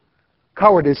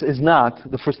 cowardice is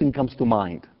not the first thing that comes to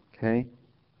mind. Okay?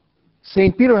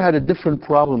 St. Peter had a different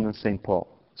problem than St. Paul.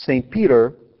 St.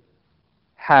 Peter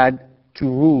had to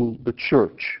rule the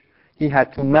church. He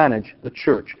had to manage the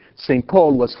church. St.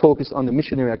 Paul was focused on the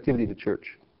missionary activity of the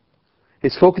church.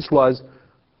 His focus was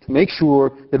to make sure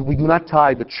that we do not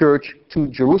tie the church to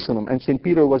Jerusalem, and St.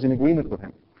 Peter was in agreement with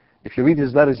him. If you read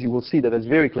his letters, you will see that it's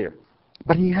very clear.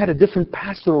 But he had a different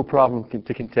pastoral problem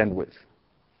to contend with.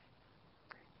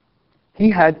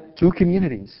 He had two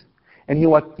communities, and he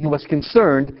was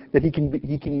concerned that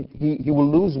he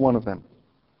will lose one of them.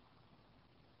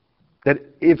 That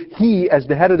if he, as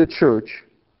the head of the church,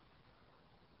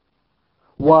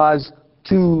 was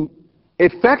to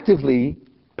effectively,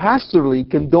 pastorally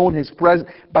condone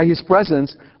by his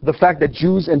presence the fact that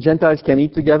Jews and Gentiles can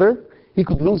eat together, he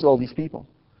could lose all these people.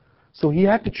 So he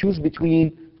had to choose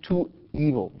between two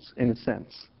evils, in a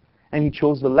sense. And he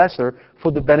chose the lesser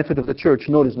for the benefit of the church.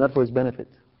 Notice, not for his benefit.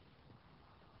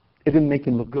 It didn't make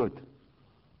him look good.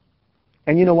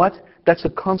 And you know what? That's a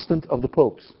constant of the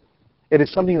popes. It is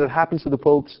something that happens to the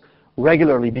popes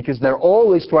regularly because they're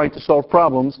always trying to solve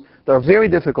problems that are very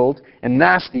difficult and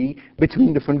nasty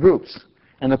between different groups.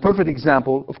 And a perfect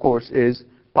example, of course, is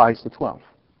Pius XII,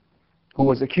 who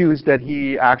was accused that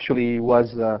he actually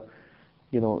was,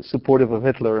 supportive of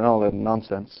Hitler and all that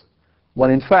nonsense. When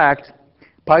in fact,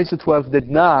 Pius XII did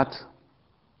not.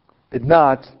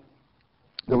 The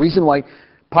reason why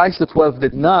Pius XII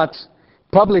did not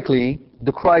publicly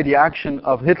decry the action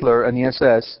of Hitler and the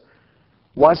SS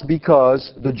was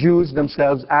because the Jews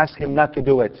themselves asked him not to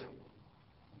do it.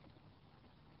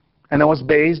 And that was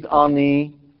based on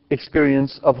the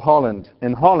experience of Holland.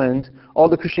 In Holland, all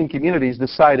the Christian communities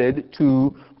decided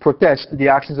to protest the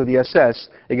actions of the SS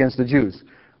against the Jews.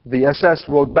 The SS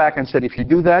wrote back and said, if you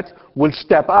do that, we'll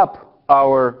step up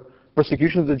our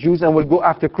persecution of the Jews and we'll go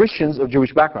after Christians of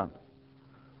Jewish background.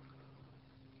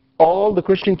 All the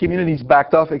Christian communities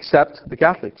backed off except the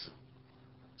Catholics.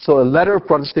 So a letter of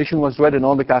protestation was read in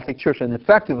all the Catholic Church, and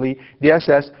effectively the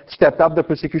SS stepped up the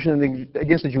persecution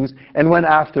against the Jews and went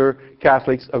after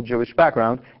Catholics of Jewish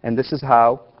background, and this is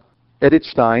how Edith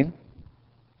Stein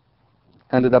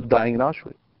ended up dying in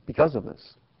Auschwitz because of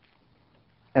this.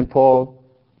 And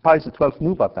Pius XII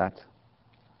knew about that,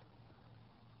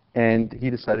 and he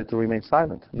decided to remain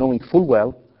silent, knowing full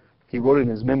well, he wrote in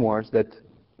his memoirs, that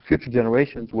future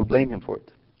generations will blame him for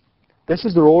it. This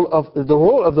is the role of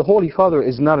the Holy Father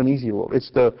is not an easy role. It's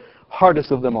the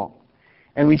hardest of them all.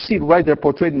 And we see it right there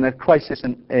portrayed in that crisis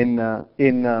in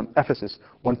Ephesus,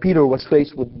 when Peter was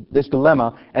faced with this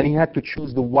dilemma and he had to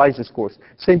choose the wisest course.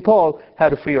 St. Paul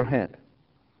had a freer hand.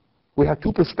 We have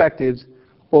two perspectives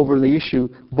over the issue.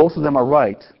 Both of them are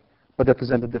right, but they're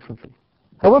presented differently.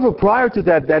 However, prior to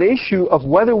that issue of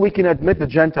whether we can admit the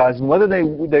Gentiles and whether they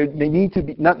need to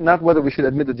be, not whether we should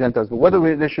admit the Gentiles, but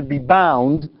whether they should be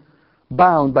bound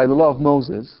by the law of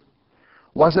Moses,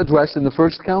 was addressed in the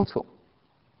First Council.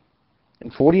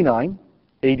 In 49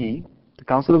 AD, the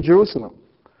Council of Jerusalem.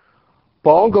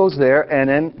 Paul goes there and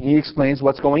then he explains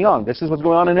what's going on. This is what's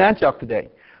going on in Antioch today.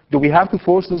 Do we have to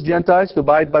force those Gentiles to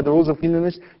abide by the rules of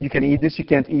cleanliness? You can eat this, you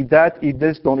can't eat that, eat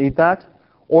this, don't eat that?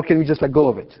 Or can we just let go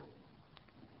of it?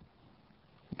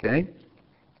 Okay?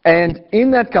 And in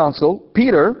that council,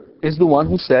 Peter is the one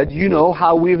who said, you know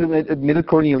how we've admitted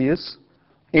Cornelius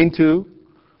into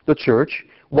the church.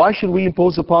 Why should we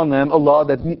impose upon them a law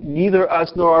that neither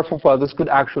us nor our forefathers could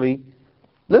actually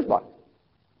live by?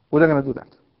 We're not going to do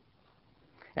that.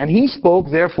 And he spoke,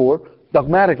 therefore,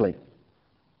 dogmatically.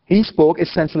 He spoke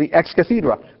essentially ex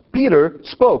cathedra. Peter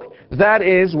spoke. That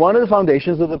is one of the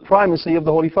foundations of the primacy of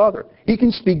the Holy Father. He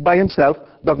can speak by himself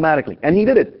dogmatically. And he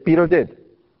did it. Peter did.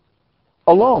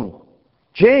 Alone.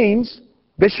 James,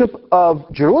 Bishop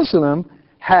of Jerusalem,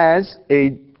 has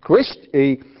a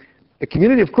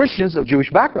community of Christians of Jewish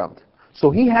background.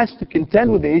 So he has to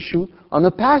contend with the issue on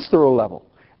the pastoral level.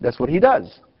 That's what he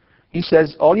does. He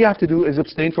says, all you have to do is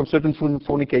abstain from certain food and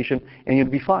fornication, and you'll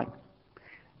be fine.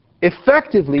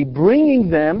 Effectively bringing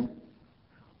them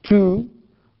to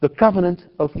the covenant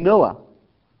of Noah.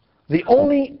 The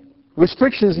only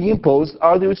restrictions he imposed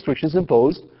are the restrictions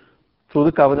imposed through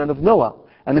the covenant of Noah.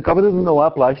 And the covenant of Noah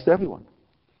applies to everyone.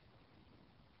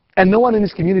 And no one in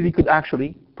his community could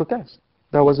actually protest.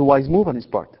 That was a wise move on his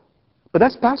part. But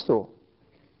that's pastoral.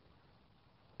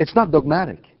 It's not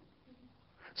dogmatic.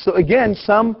 So again,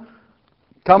 some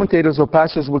commentators or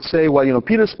pastors would say, well,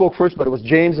 Peter spoke first, but it was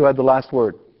James who had the last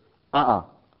word.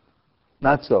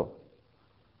 Not so.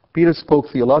 Peter spoke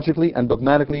theologically and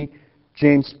dogmatically.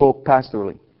 James spoke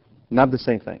pastorally. Not the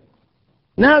same thing.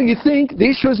 Now you think the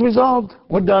issue is resolved.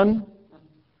 We're done.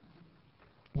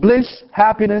 Bliss,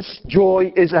 happiness,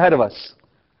 joy is ahead of us.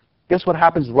 Guess what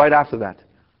happens right after that?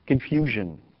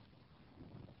 Confusion,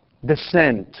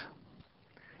 dissent,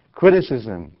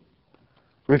 criticism,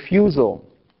 refusal.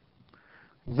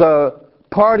 The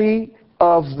party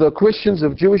of the Christians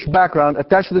of Jewish background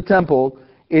attached to the temple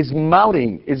is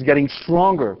mounting, is getting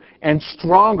stronger and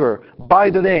stronger by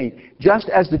the day. Just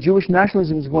as the Jewish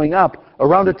nationalism is going up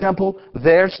around the temple,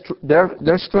 their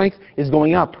strength is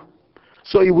going up.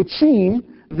 So it would seem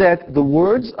that the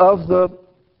words of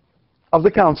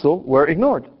the council were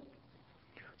ignored.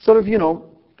 Sort of,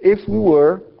 if we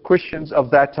were Christians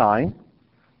of that time,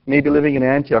 maybe living in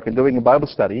Antioch and doing a Bible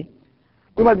study,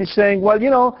 we might be saying,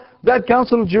 well, that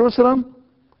Council of Jerusalem,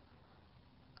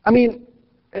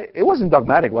 it wasn't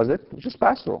dogmatic, was it? It was just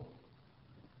pastoral.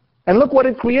 And look what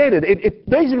it created. It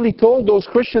basically told those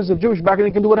Christians of Jewish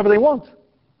background they can do whatever they want.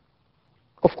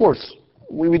 Of course,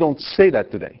 we don't say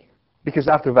that today. Because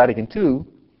after Vatican II,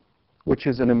 which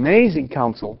is an amazing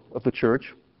council of the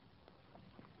church,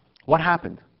 what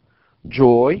happened?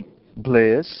 Joy,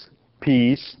 bliss,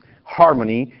 peace,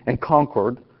 harmony, and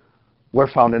concord were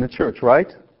found in the church,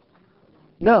 right?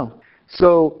 No.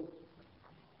 So,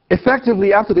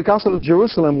 effectively, after the Council of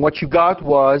Jerusalem, what you got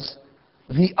was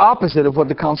the opposite of what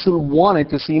the council wanted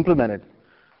to see implemented.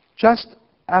 Just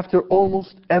after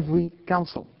almost every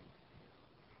council.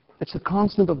 It's a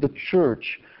constant of the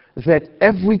church that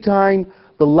every time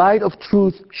the light of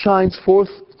truth shines forth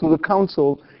through the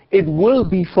council, it will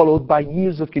be followed by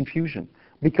years of confusion.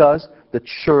 Because the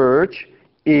church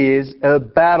is a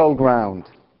battleground.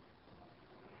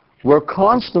 We're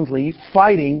constantly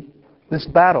fighting this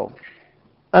battle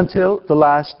until the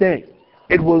last day.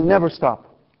 It will never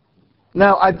stop.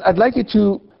 Now, I'd like you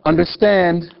to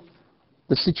understand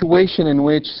the situation in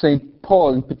which St.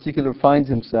 Paul in particular finds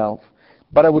himself,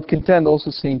 but I would contend also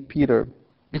St. Peter.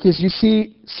 Because you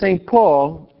see, St.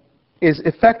 Paul is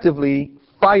effectively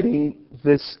fighting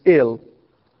this ill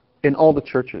in all the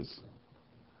churches.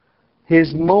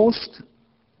 His most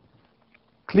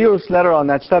clearest letter on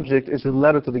that subject is a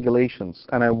letter to the Galatians,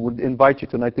 and I would invite you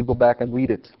tonight to go back and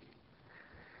read it.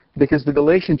 Because the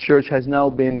Galatian church has now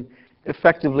been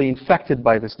effectively infected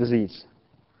by this disease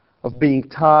of being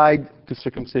tied to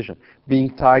circumcision,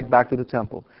 being tied back to the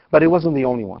temple. But it wasn't the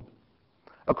only one.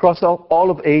 Across all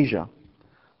of Asia,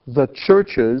 the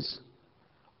churches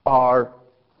are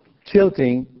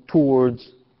tilting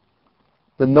towards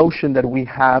the notion that we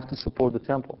have to support the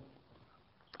temple.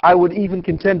 I would even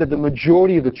contend that the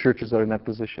majority of the churches are in that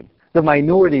position. The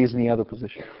minority is in the other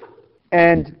position.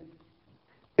 And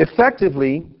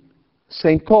effectively,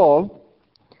 St. Paul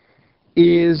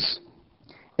is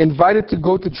invited to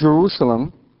go to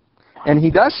Jerusalem, and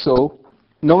he does so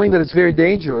knowing that it's very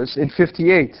dangerous in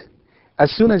 58.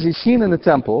 As soon as he's seen in the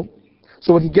temple,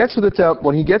 so when he gets to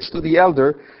the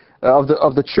elder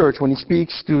of the church, when he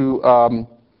speaks to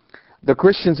the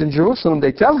Christians in Jerusalem,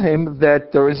 they tell him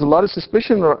that there is a lot of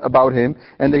suspicion about him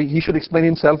and that he should explain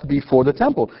himself before the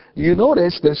temple. You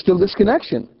notice there's still this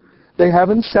connection. They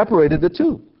haven't separated the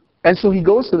two. And so he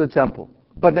goes to the temple.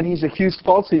 But then he's accused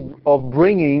falsely of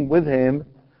bringing with him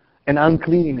an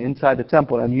unclean inside the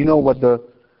temple. And you know what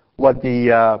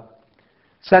the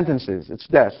sentence is. It's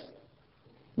death.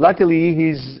 Luckily,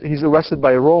 he's arrested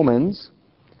by Romans,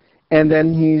 and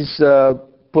then he's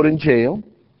put in jail.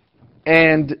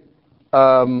 And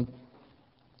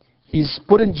he's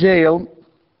put in jail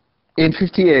in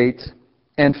 58,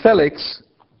 and Felix,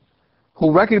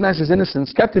 who recognized his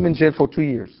innocence, kept him in jail for 2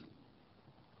 years.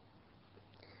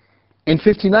 In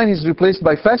 59, he's replaced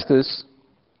by Festus,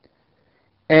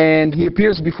 and he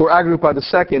appears before Agrippa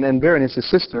II and Berenice, his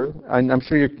sister, and I'm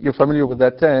sure you're familiar with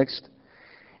that text.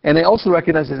 And they also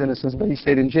recognized his innocence, but he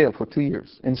stayed in jail for 2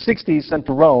 years. In 60, he's sent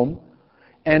to Rome,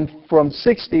 and from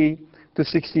 60 to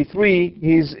 63,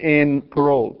 he's in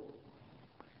parole.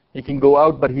 He can go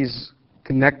out, but he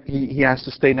has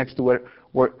to stay next to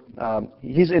where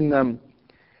he's in.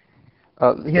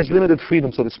 He has limited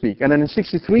freedom, so to speak. And then in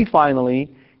 63, finally,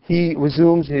 he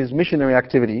resumes his missionary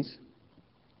activities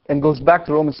and goes back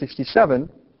to Rome in 67,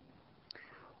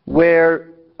 where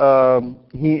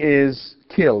he is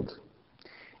killed.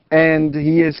 And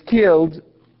he is killed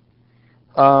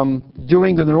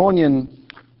during the Neronian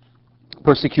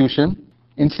persecution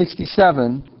in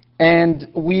 67. And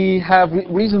we have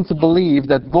reason to believe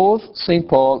that both St.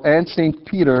 Paul and St.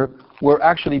 Peter were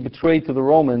actually betrayed to the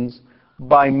Romans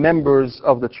by members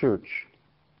of the church,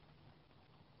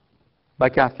 by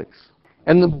Catholics.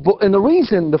 And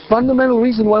the fundamental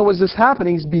reason why was this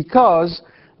happening is because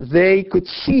they could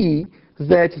see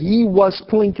that he was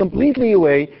pulling completely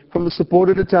away from the support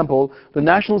of the temple, the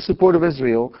national support of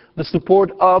Israel, the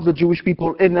support of the Jewish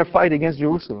people in their fight against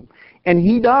Jerusalem. And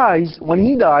he dies, when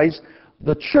he dies,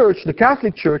 the church, the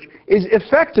Catholic Church, is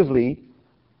effectively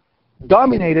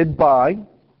dominated by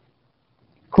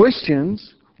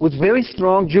Christians with very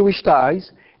strong Jewish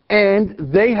ties, and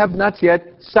they have not yet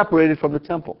separated from the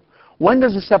temple. When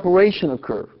does the separation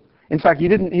occur? In fact, he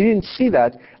didn't see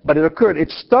that, but it occurred. It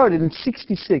started in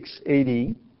 66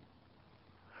 AD,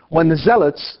 when the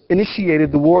Zealots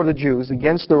initiated the War of the Jews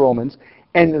against the Romans,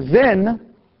 and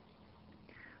then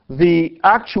the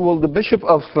Bishop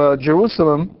of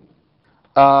Jerusalem,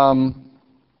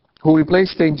 who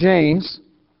replaced St. James,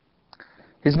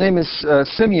 his name is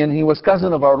Simeon, he was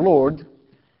cousin of our Lord.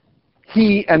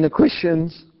 He and the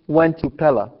Christians went to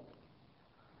Pella,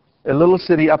 a little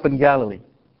city up in Galilee.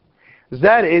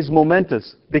 That is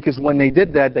momentous, because when they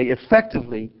did that, they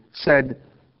effectively said,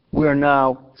 we are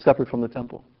now separate from the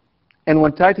temple. And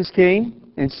when Titus came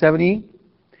in 70,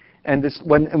 and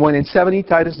when in 70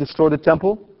 Titus destroyed the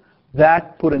temple,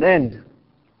 that put an end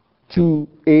to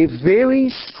a very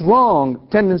strong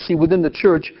tendency within the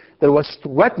church that was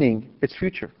threatening its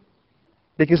future.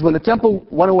 Because when the temple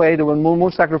went away, there were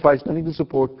more sacrifices, nothing to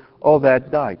support, all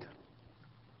that died.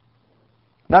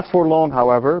 Not for long,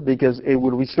 however, because it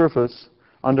would resurface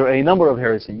under a number of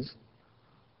heresies,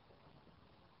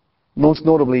 most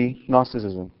notably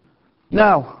Gnosticism.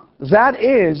 Now, that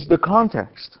is the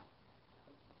context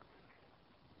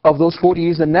of those 40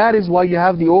 years, and that is why you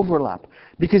have the overlap.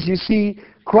 Because you see,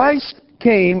 Christ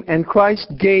came and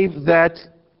Christ gave that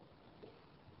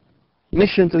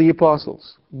mission to the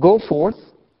apostles. Go forth,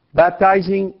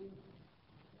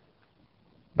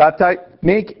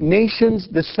 make nations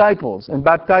disciples, and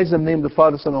baptize them in the name of the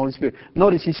Father, Son, and Holy Spirit.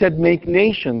 Notice he said make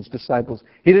nations disciples.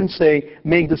 He didn't say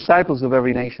make disciples of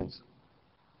every nation.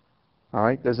 All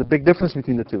right? There's a big difference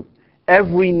between the two.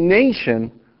 Every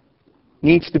nation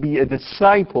needs to be a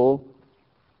disciple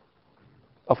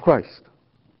of Christ.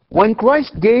 When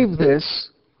Christ gave this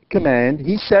command,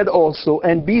 he said also,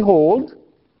 and behold,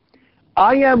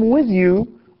 I am with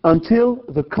you until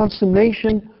the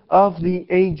consummation of the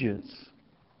ages.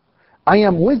 I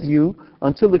am with you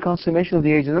until the consummation of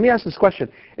the ages. Let me ask this question.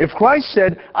 If Christ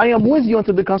said, I am with you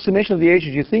until the consummation of the ages,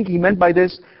 you think he meant by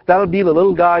this, that'll be the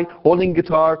little guy holding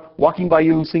guitar, walking by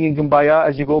you, singing Kumbaya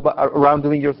as you go around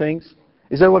doing your things?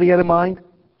 Is that what he had in mind?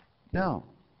 No.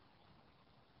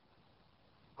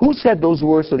 Who said those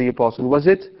words to the apostles? Was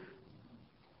it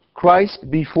Christ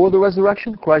before the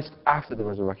resurrection? Christ after the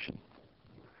resurrection?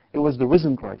 It was the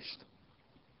risen Christ.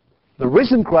 The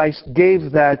risen Christ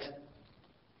gave that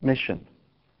mission.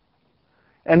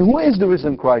 And who is the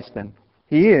risen Christ then?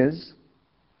 He is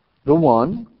the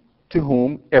one to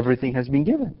whom everything has been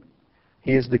given.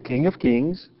 He is the King of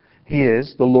Kings. He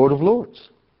is the Lord of Lords.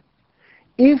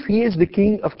 If he is the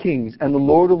King of Kings and the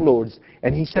Lord of Lords,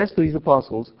 and he says to his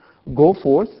apostles, go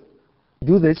forth,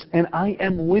 do this, and I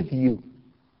am with you.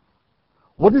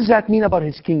 What does that mean about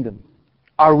his kingdom?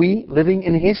 Are we living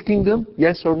in his kingdom?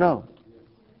 Yes or no?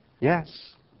 Yes.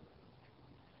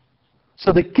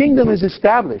 So the kingdom is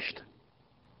established.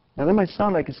 Now that might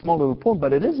sound like a small little point,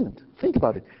 but it isn't. Think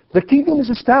about it. The kingdom is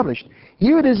established.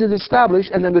 Here it is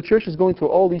established, and then the church is going through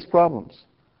all these problems.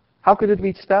 How could it be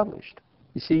established?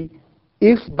 You see,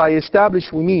 if by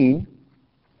established we mean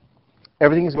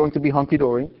everything is going to be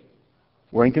hunky-dory,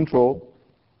 we're in control,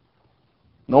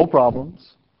 no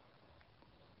problems,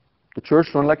 the church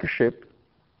run like a ship,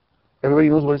 everybody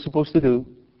knows what it's supposed to do,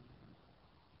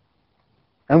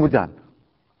 and we're done,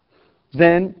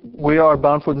 then we are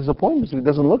bound for disappointments. It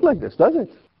doesn't look like this, does it?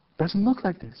 It doesn't look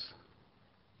like this.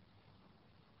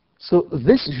 So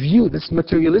this view, this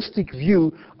materialistic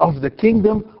view of the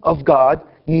kingdom of God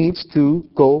needs to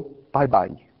go bye-bye.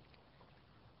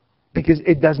 Because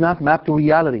it does not map to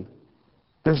reality.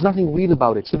 There's nothing real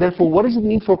about it. So therefore, what does it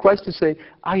mean for Christ to say,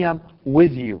 I am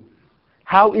with you?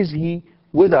 How is he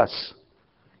with us?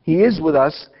 He is with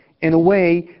us in a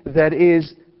way that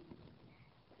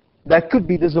could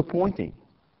be disappointing.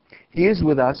 He is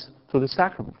with us through the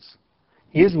sacraments.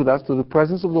 He is with us through the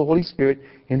presence of the Holy Spirit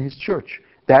in his church.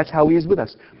 That's how he is with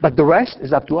us. But the rest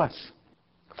is up to us.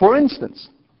 For instance,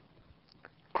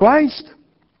 Christ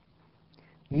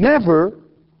never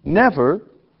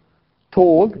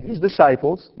told his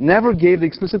disciples, never gave the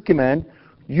explicit command,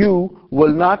 you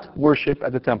will not worship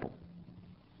at the temple.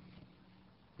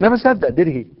 Never said that, did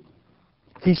he?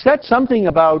 He said something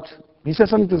to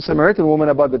the Samaritan woman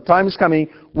about the time is coming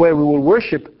where we will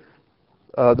worship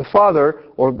the Father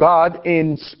or God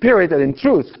in spirit and in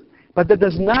truth. But that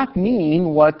does not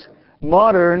mean what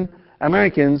modern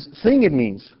Americans think it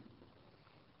means.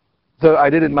 the I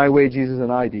did it my way, Jesus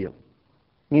and I deal.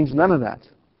 Means none of that.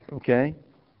 Okay?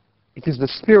 Because the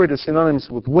Spirit is synonymous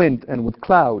with wind and with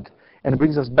cloud, and it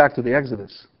brings us back to the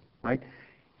Exodus. Right?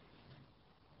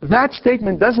 That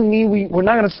statement doesn't mean we're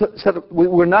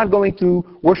not going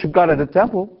to worship God at the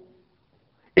temple.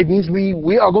 It means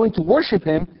we are going to worship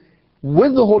Him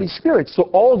with the Holy Spirit. So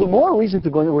all the more reason to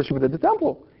go and worship at the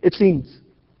temple, it seems.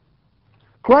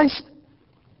 Christ,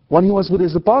 when He was with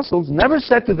His apostles, never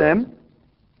said to them,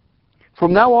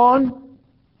 from now on,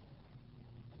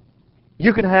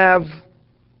 you can have,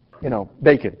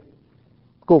 bacon.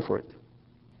 Go for it.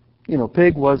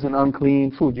 Pig was an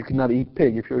unclean food. You cannot eat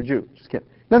pig if you're a Jew. Just kidding.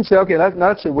 Then say, okay,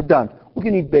 that's it. We're done. We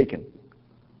can eat bacon.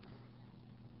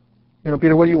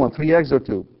 Peter, what do you want? 3 eggs or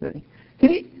 2?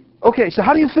 Okay, so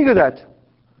how do you figure that?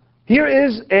 Here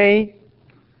is a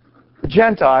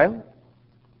Gentile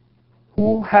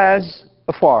who has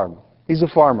a farm. He's a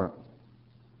farmer.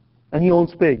 And he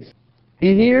owns pigs.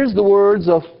 He hears the words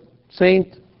of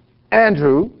St.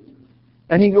 Andrew,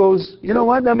 and he goes, you know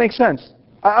what? That makes sense.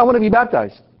 I want to be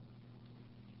baptized.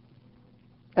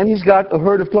 And he's got a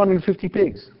herd of 250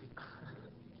 pigs.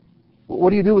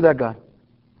 What do you do with that guy?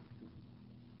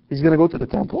 He's going to go to the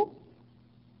temple?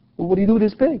 Well, what do you do with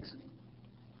his pigs?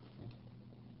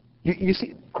 You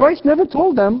see, Christ never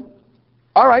told them,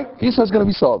 all right, this is going to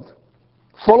be solved.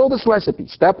 Follow this recipe.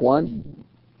 Step 1.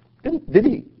 Did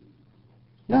he?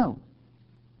 No.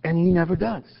 And he never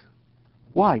does.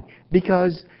 Why?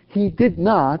 Because he did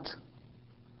not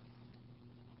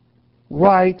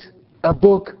write a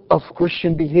book of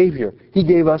Christian behavior. He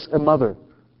gave us a mother,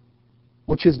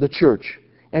 which is the church.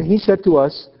 And he said to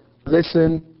us,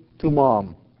 listen to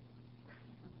Mom.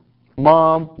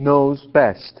 Mom knows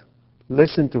best.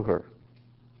 Listen to her.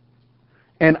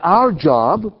 And our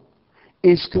job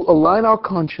is to align our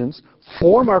conscience,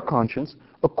 form our conscience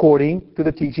according to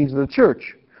the teachings of the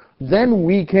church. Then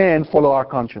we can follow our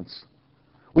conscience.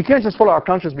 We can't just follow our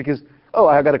conscience because,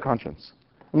 I got a conscience.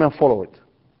 I'm going to follow it.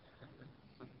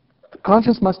 The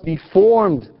conscience must be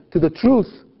formed to the truth.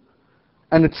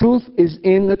 And the truth is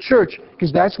in the church,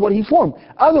 because that's what he formed.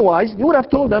 Otherwise, you would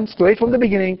have told them straight from the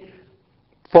beginning,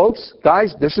 folks,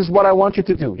 guys, this is what I want you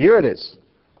to do. Here it is.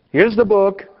 Here's the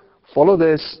book. Follow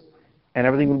this, and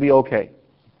everything will be okay.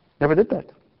 Never did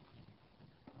that.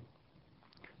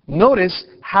 Notice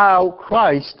how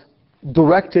Christ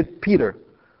directed Peter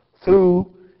through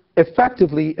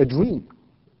effectively a dream.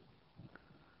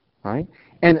 Right?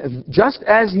 And just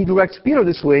as he directs Peter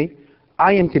this way,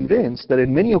 I am convinced that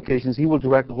in many occasions he will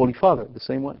direct the Holy Father the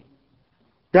same way.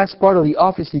 That's part of the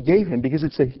office he gave him, because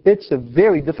it's a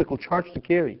very difficult charge to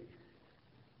carry.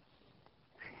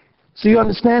 So you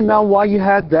understand now why you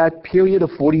had that period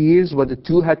of 40 years where the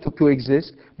two had to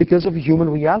coexist? Because of human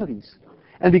realities.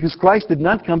 And because Christ did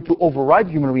not come to override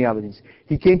human realities.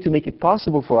 He came to make it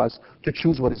possible for us to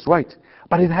choose what is right.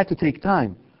 But it had to take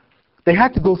time. They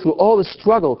had to go through all the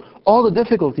struggle, all the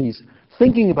difficulties,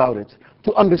 thinking about it,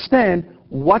 to understand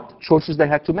what choices they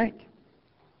had to make.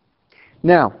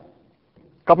 Now,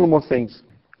 a couple more things.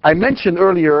 I mentioned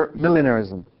earlier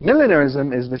millenarism.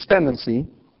 Millenarism is this tendency.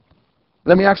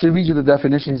 Let me actually read you the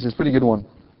definition. It's a pretty good one.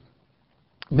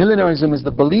 Millenarism is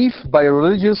the belief by a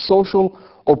religious, social,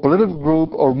 or political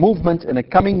group or movement in a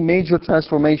coming major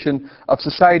transformation of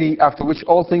society, after which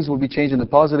all things will be changed in a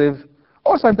positive,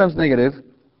 or sometimes negative,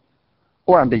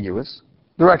 or ambiguous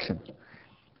direction.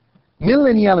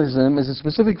 Millennialism is a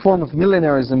specific form of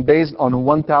millenarism based on a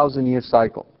 1,000-year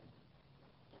cycle.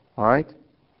 All right?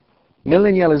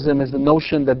 Millennialism is the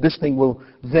notion that this thing will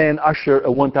then usher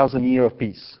a 1,000 year of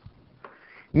peace.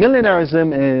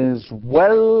 Millenarism is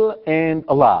well and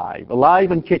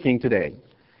alive and kicking today.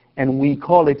 And we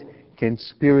call it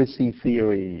conspiracy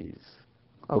theories.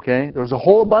 Okay? There's a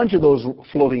whole bunch of those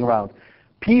floating around.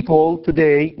 People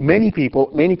today, many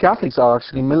Catholics are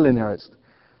actually millenarists.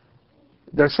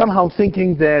 They're somehow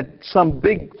thinking that some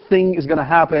big thing is going to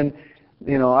happen.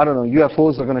 I don't know,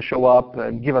 UFOs are going to show up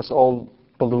and give us all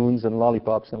balloons and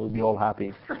lollipops and we'll be all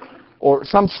happy. Or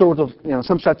some sort of,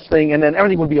 some such thing, and then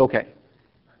everything will be okay.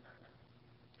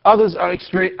 Others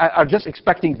are just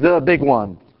expecting the big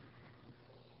one.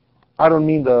 I don't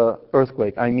mean the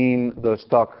earthquake. I mean the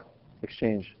stock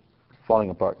exchange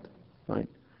falling apart. Right?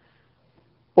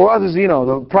 Or others,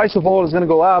 the price of oil is going to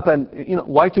go up, and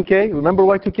Y2K. Remember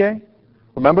Y2K?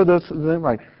 Remember the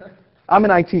right? I'm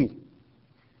in IT.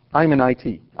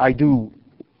 I do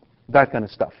that kind of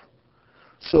stuff.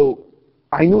 So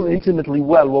I knew intimately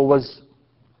well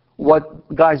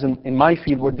what guys in my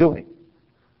field were doing.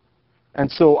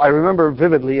 And so I remember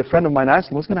vividly a friend of mine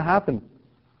asked me, what's going to happen?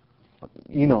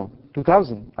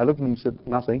 2000. I looked at him and said,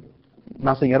 nothing.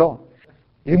 Nothing at all.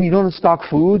 You mean you don't stock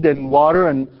food and water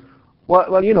and,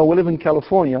 well, you know, we live in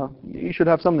California. You should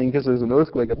have something because there's an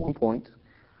earthquake at one point.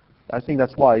 I think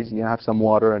that's wise. You have some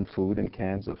water and food and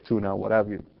cans of tuna, what have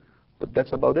you. But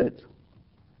that's about it.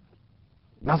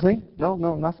 Nothing? No,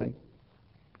 nothing.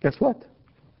 Guess what?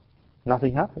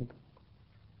 Nothing happened.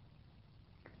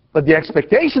 But the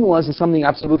expectation was that something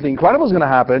absolutely incredible was going to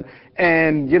happen,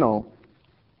 and, you know,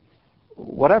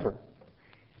 whatever.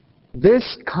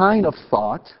 This kind of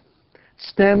thought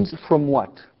stems from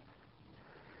what?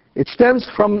 It stems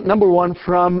from, number one,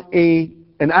 from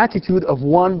an attitude of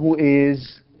one who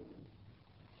is,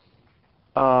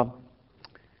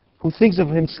 who thinks of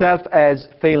himself as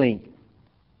failing,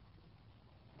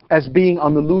 as being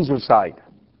on the loser side.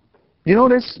 You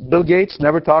notice Bill Gates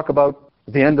never talk about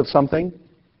the end of something?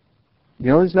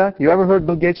 You notice that? You ever heard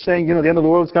Bill Gates saying, you know, the end of the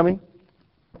world is coming?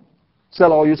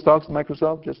 Sell all your stocks to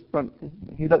Microsoft, just run.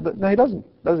 No, he doesn't,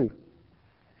 does he?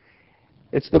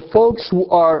 It's the folks who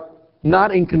are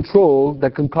not in control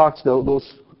that concoct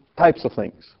those types of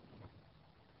things.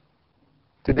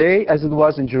 Today, as it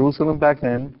was in Jerusalem back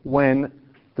then, when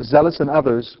the zealots and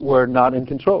others were not in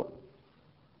control.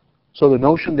 So the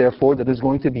notion, therefore, that there's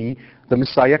going to be the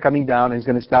Messiah coming down and he's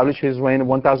going to establish his reign of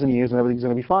 1,000 years and everything's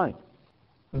going to be fine.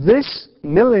 This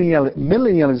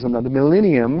millennialism, the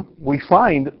millennium, we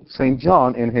find St.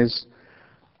 John in his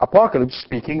Apocalypse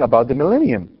speaking about the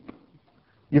millennium.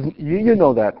 You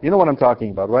know that. You know what I'm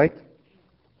talking about, right?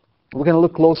 We're going to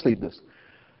look closely at this.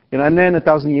 You know, and then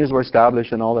 1,000 years were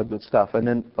established and all that good stuff. And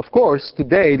then, of course,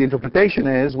 today the interpretation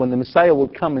is when the Messiah will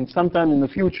come in sometime in the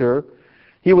future,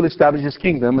 he will establish his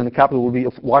kingdom, and the capital will be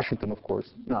of Washington, of course.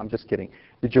 No, I'm just kidding.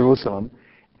 The Jerusalem.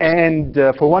 And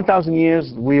for 1,000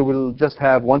 years, we will just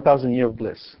have 1,000 years of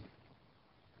bliss.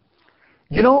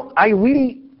 You know,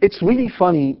 it's really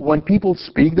funny when people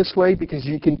speak this way because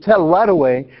you can tell right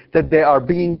away that they are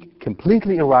being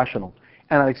completely irrational.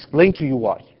 And I'll explain to you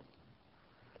why.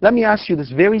 Let me ask you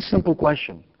this very simple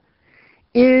question.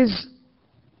 Is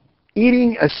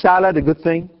eating a salad a good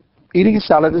thing? Eating a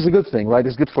salad is a good thing, right?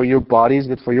 It's good for your body, it's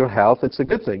good for your health. It's a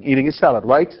good thing, eating a salad,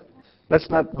 right? Let's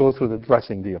not go through the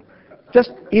dressing deal.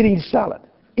 Just eating salad.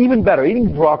 Even better,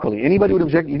 eating broccoli. Anybody would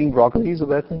object eating broccoli is a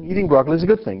bad thing? Eating broccoli is a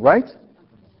good thing, right?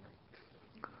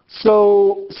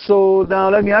 So now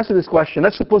let me ask you this question.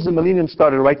 Let's suppose the millennium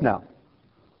started right now.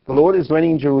 The Lord is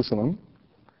reigning in Jerusalem,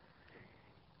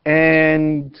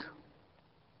 and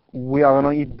we are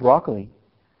going to eat broccoli.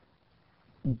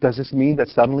 Does this mean that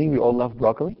suddenly we all love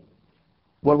broccoli?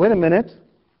 Well, wait a minute.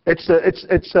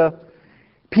 It's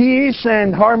peace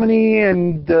and harmony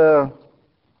and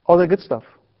all that good stuff.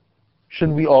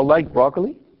 Shouldn't we all like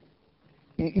broccoli?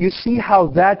 You see how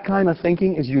that kind of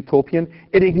thinking is utopian?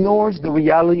 It ignores the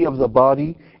reality of the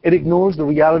body. It ignores the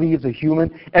reality of the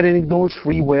human. And it ignores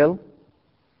free will.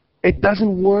 It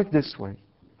doesn't work this way.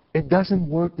 It doesn't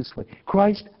work this way.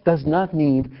 Christ does not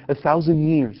need 1,000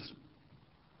 years.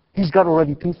 He's got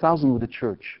already 2,000 with the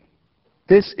church.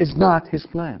 This is not his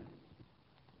plan.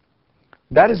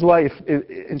 That is why,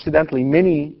 incidentally,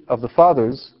 many of the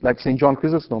fathers, like St. John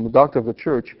Chrysostom, the doctor of the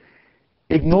church,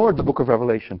 ignored the book of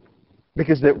Revelation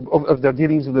because of their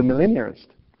dealings with the millennialists,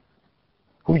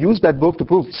 who used that book to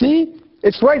prove, see,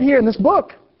 it's right here in this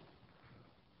book.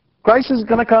 Christ is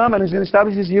going to come and he's going to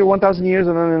establish his year 1,000 years,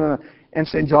 and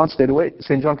St. John stayed away.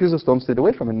 St. John Chrysostom stayed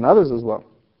away from it, and others as well.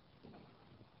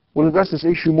 We'll address this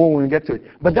issue more when we get to it.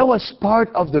 But that was part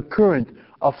of the current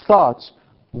of thoughts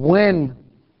when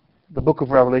the book of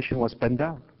Revelation was penned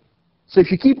down. So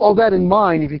if you keep all that in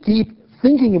mind, if you keep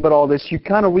thinking about all this,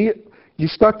 you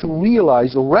start to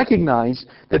realize or recognize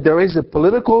that there is a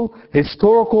political,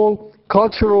 historical,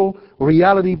 cultural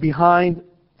reality behind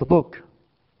the book.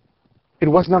 It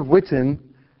was not written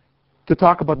to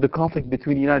talk about the conflict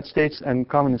between the United States and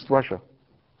communist Russia.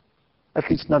 At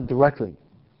least not directly.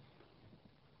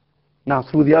 Now,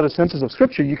 through the other senses of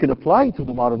Scripture, you can apply it to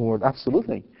the modern world,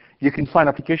 absolutely. You can find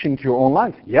application to your own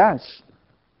life, yes.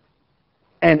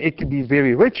 And it can be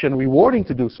very rich and rewarding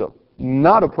to do so.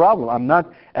 Not a problem. I'm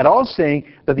not at all saying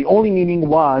that the only meaning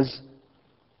was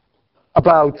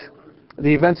about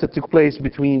the events that took place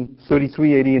between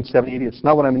 33 AD and 70 AD. It's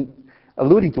not what I'm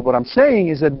alluding to. What I'm saying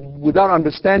is that without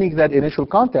understanding that initial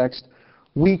context,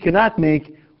 we cannot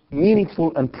make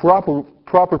meaningful and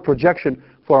proper projection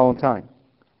for our own time.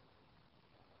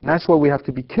 And that's why we have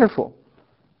to be careful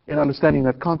in understanding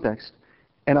that context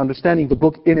and understanding the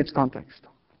book in its context.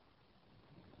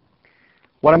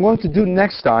 What I'm going to do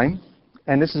next time,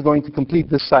 and this is going to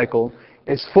complete this cycle,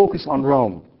 is focus on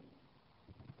Rome.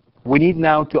 We need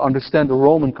now to understand the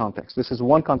Roman context. This is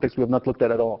one context we have not looked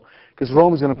at all, because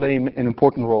Rome is going to play an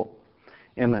important role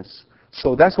in this.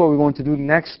 So that's what we're going to do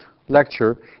next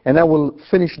lecture, and then we'll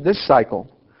finish this cycle.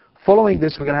 Following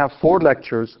this, we're going to have 4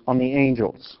 lectures on the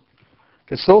angels.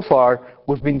 Because so far,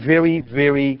 we've been very,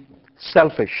 very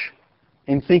selfish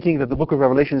in thinking that the book of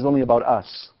Revelation is only about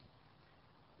us.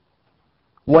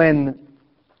 When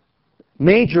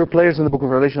major players in the book of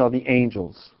Revelation are the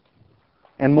angels.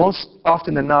 And most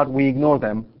often than not, we ignore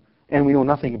them, and we know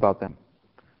nothing about them.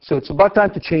 So it's about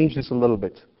time to change this a little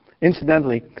bit.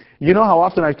 Incidentally, you know how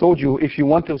often I told you, if you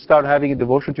want to start having a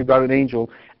devotion to God and angel,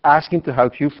 ask him to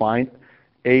help you find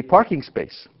a parking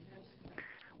space.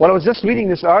 Well, I was just reading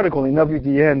this article in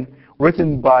WDN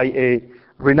written by a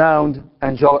renowned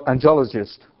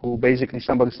angelologist, who basically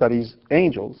somebody who studies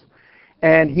angels.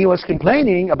 And he was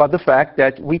complaining about the fact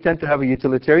that we tend to have a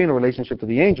utilitarian relationship to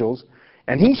the angels.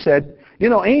 And he said, you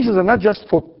know, angels are not just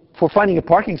for finding a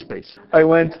parking space. I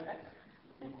went,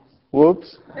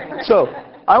 whoops. So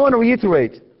I want to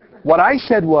reiterate. What I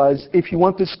said was, if you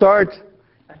want to start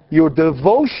your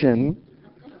devotion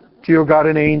to your God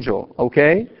and angel,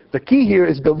 okay? The key here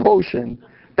is devotion.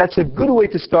 That's a good way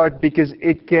to start because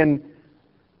it can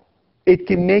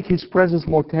make his presence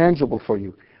more tangible for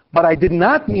you. But I did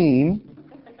not mean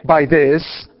by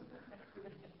this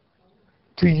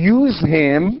to use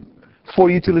him for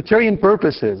utilitarian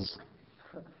purposes.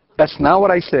 That's not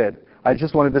what I said. I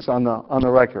just wanted this on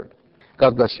the record.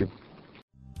 God bless you.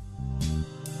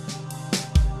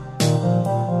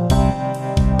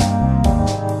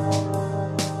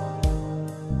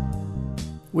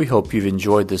 We hope you've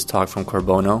enjoyed this talk from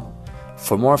Corbono.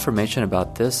 For more information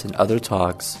about this and other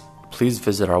talks, please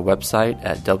visit our website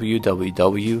at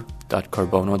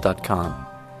www.corbono.com.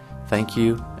 Thank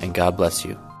you, and God bless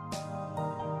you.